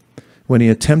strength. When he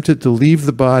attempted to leave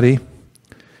the body,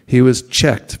 he was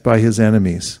checked by his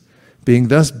enemies. Being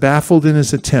thus baffled in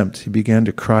his attempt, he began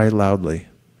to cry loudly.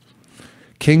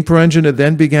 King Puranjana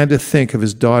then began to think of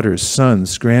his daughters,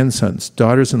 sons, grandsons,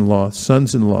 daughters-in-law,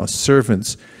 sons-in-law,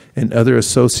 servants, and other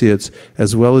associates,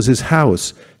 as well as his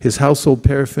house, his household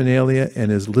paraphernalia, and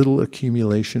his little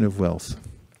accumulation of wealth.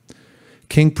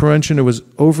 King Puranjana was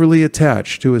overly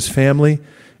attached to his family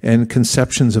and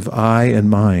conceptions of I and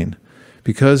mine.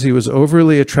 Because he was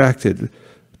overly attracted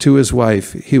to his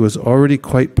wife, he was already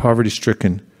quite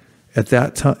poverty-stricken. At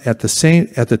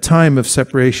the time of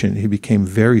separation, he became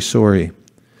very sorry.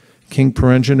 King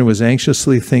Puranjana was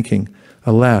anxiously thinking,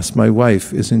 "Alas, my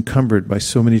wife is encumbered by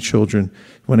so many children.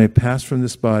 When I pass from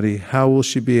this body, how will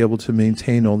she be able to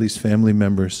maintain all these family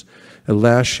members?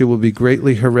 Alas, she will be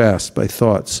greatly harassed by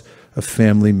thoughts of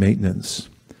family maintenance."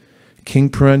 King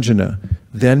Puranjana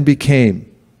then began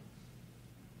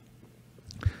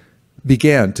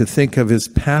to think of his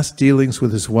past dealings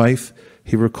with his wife.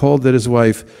 He recalled that his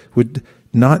wife would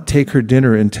not take her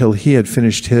dinner until he had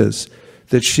finished his,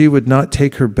 that she would not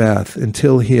take her bath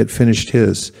until he had finished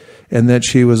his, and that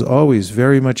she was always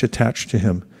very much attached to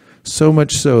him, so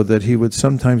much so that he would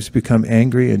sometimes become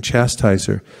angry and chastise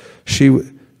her.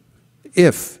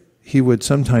 If he would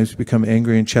sometimes become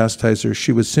angry and chastise her,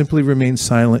 she would simply remain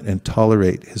silent and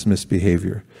tolerate his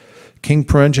misbehavior. King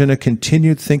Puranjana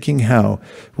continued thinking how,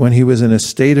 when he was in a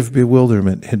state of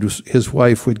bewilderment, his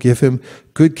wife would give him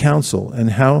good counsel,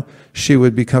 and how she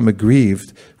would become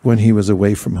aggrieved when he was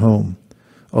away from home.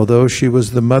 Although she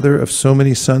was the mother of so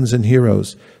many sons and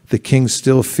heroes, the king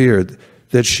still feared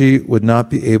that she would not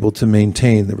be able to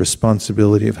maintain the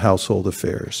responsibility of household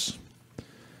affairs.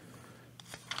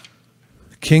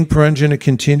 King Puranjana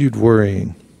continued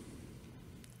worrying.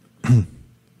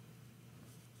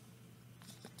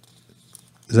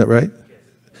 Is that right?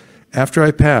 After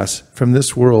I pass from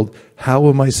this world, how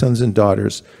will my sons and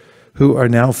daughters, who are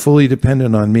now fully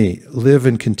dependent on me, live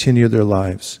and continue their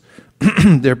lives?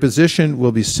 Their position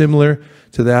will be similar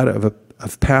to that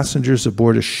of passengers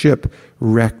aboard a ship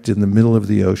wrecked in the middle of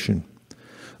the ocean.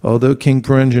 Although King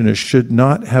Puranjana should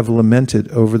not have lamented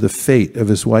over the fate of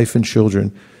his wife and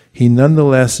children, he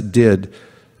nonetheless did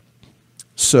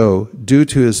so due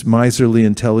to his miserly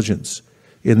intelligence.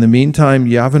 In the meantime,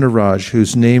 Yavanaraj,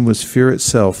 whose name was fear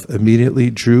itself,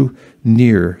 immediately drew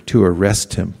near to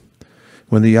arrest him.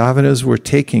 When the Yavanas were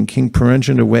taking King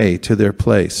Puranjana away to their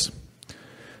place,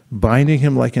 binding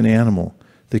him like an animal,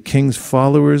 the king's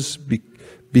followers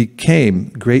became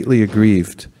greatly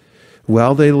aggrieved.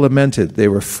 While they lamented, they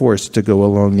were forced to go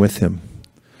along with him.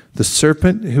 The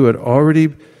serpent, who had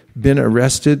already been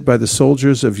arrested by the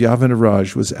soldiers of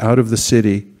Yavanaraj, was out of the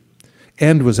city,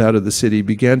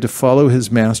 began to follow his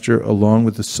master along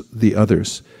with the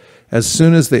others. As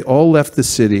soon as they all left the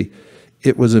city,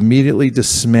 it was immediately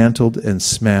dismantled and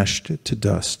smashed to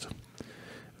dust.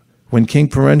 When King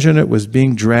Puranjana was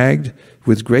being dragged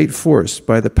with great force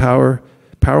by the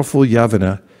powerful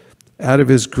Yavana, out of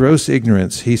his gross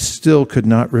ignorance, he still could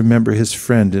not remember his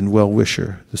friend and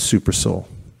well-wisher, the Supersoul.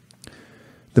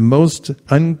 The most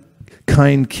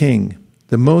unkind king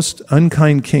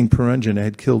Puranjana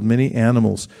had killed many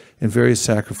animals in various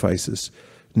sacrifices.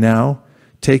 Now,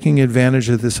 taking advantage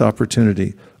of this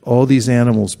opportunity, all these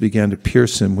animals began to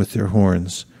pierce him with their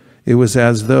horns. It was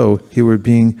as though he were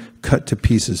being cut to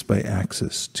pieces by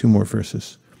axes. 2 more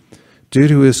verses. Due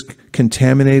to his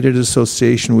contaminated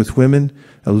association with women,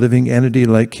 a living entity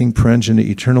like King Puranjana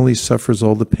eternally suffers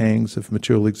all the pangs of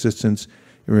material existence.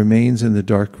 It remains in the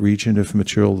dark region of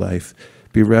material life,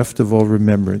 bereft of all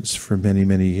remembrance for many,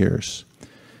 many years.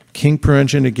 King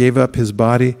Puranjana gave up his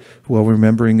body while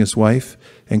remembering his wife,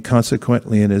 and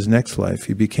consequently in his next life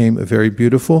he became a very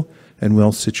beautiful and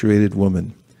well-situated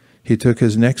woman. He took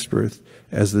his next birth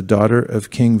as the daughter of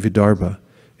King Vidarbha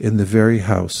in the very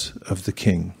house of the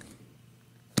king.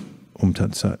 Om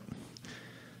Tat Sat.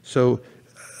 So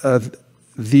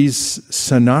these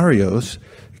scenarios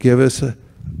give us an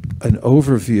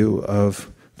overview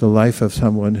of the life of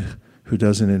someone who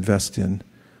doesn't invest in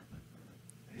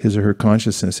his or her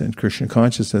consciousness and Krishna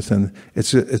consciousness, and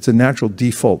it's a natural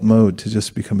default mode to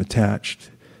just become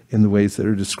attached in the ways that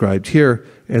are described here,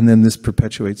 and then this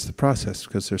perpetuates the process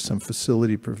because there's some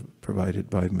facility provided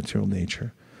by material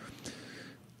nature.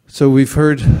 So we've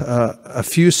heard a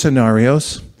few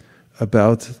scenarios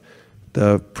about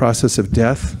the process of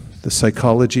death, the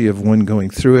psychology of one going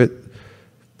through it,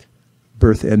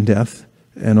 birth and death,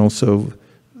 and also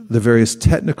the various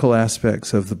technical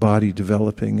aspects of the body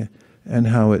developing and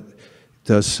how it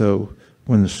does so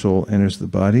when the soul enters the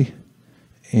body.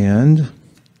 And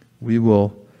we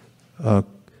will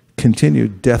continue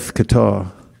Death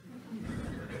Katha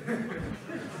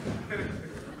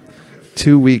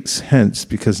 2 weeks hence,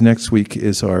 because next week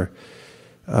is our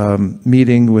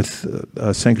meeting with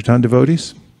Sankirtan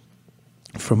devotees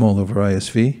from all over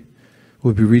ISV.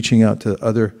 We'll be reaching out to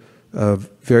other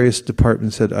various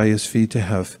departments at ISV to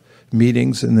have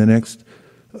meetings in the next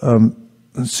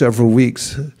several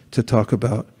weeks to talk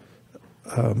about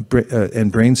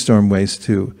and brainstorm ways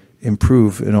to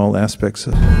improve in all aspects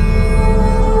of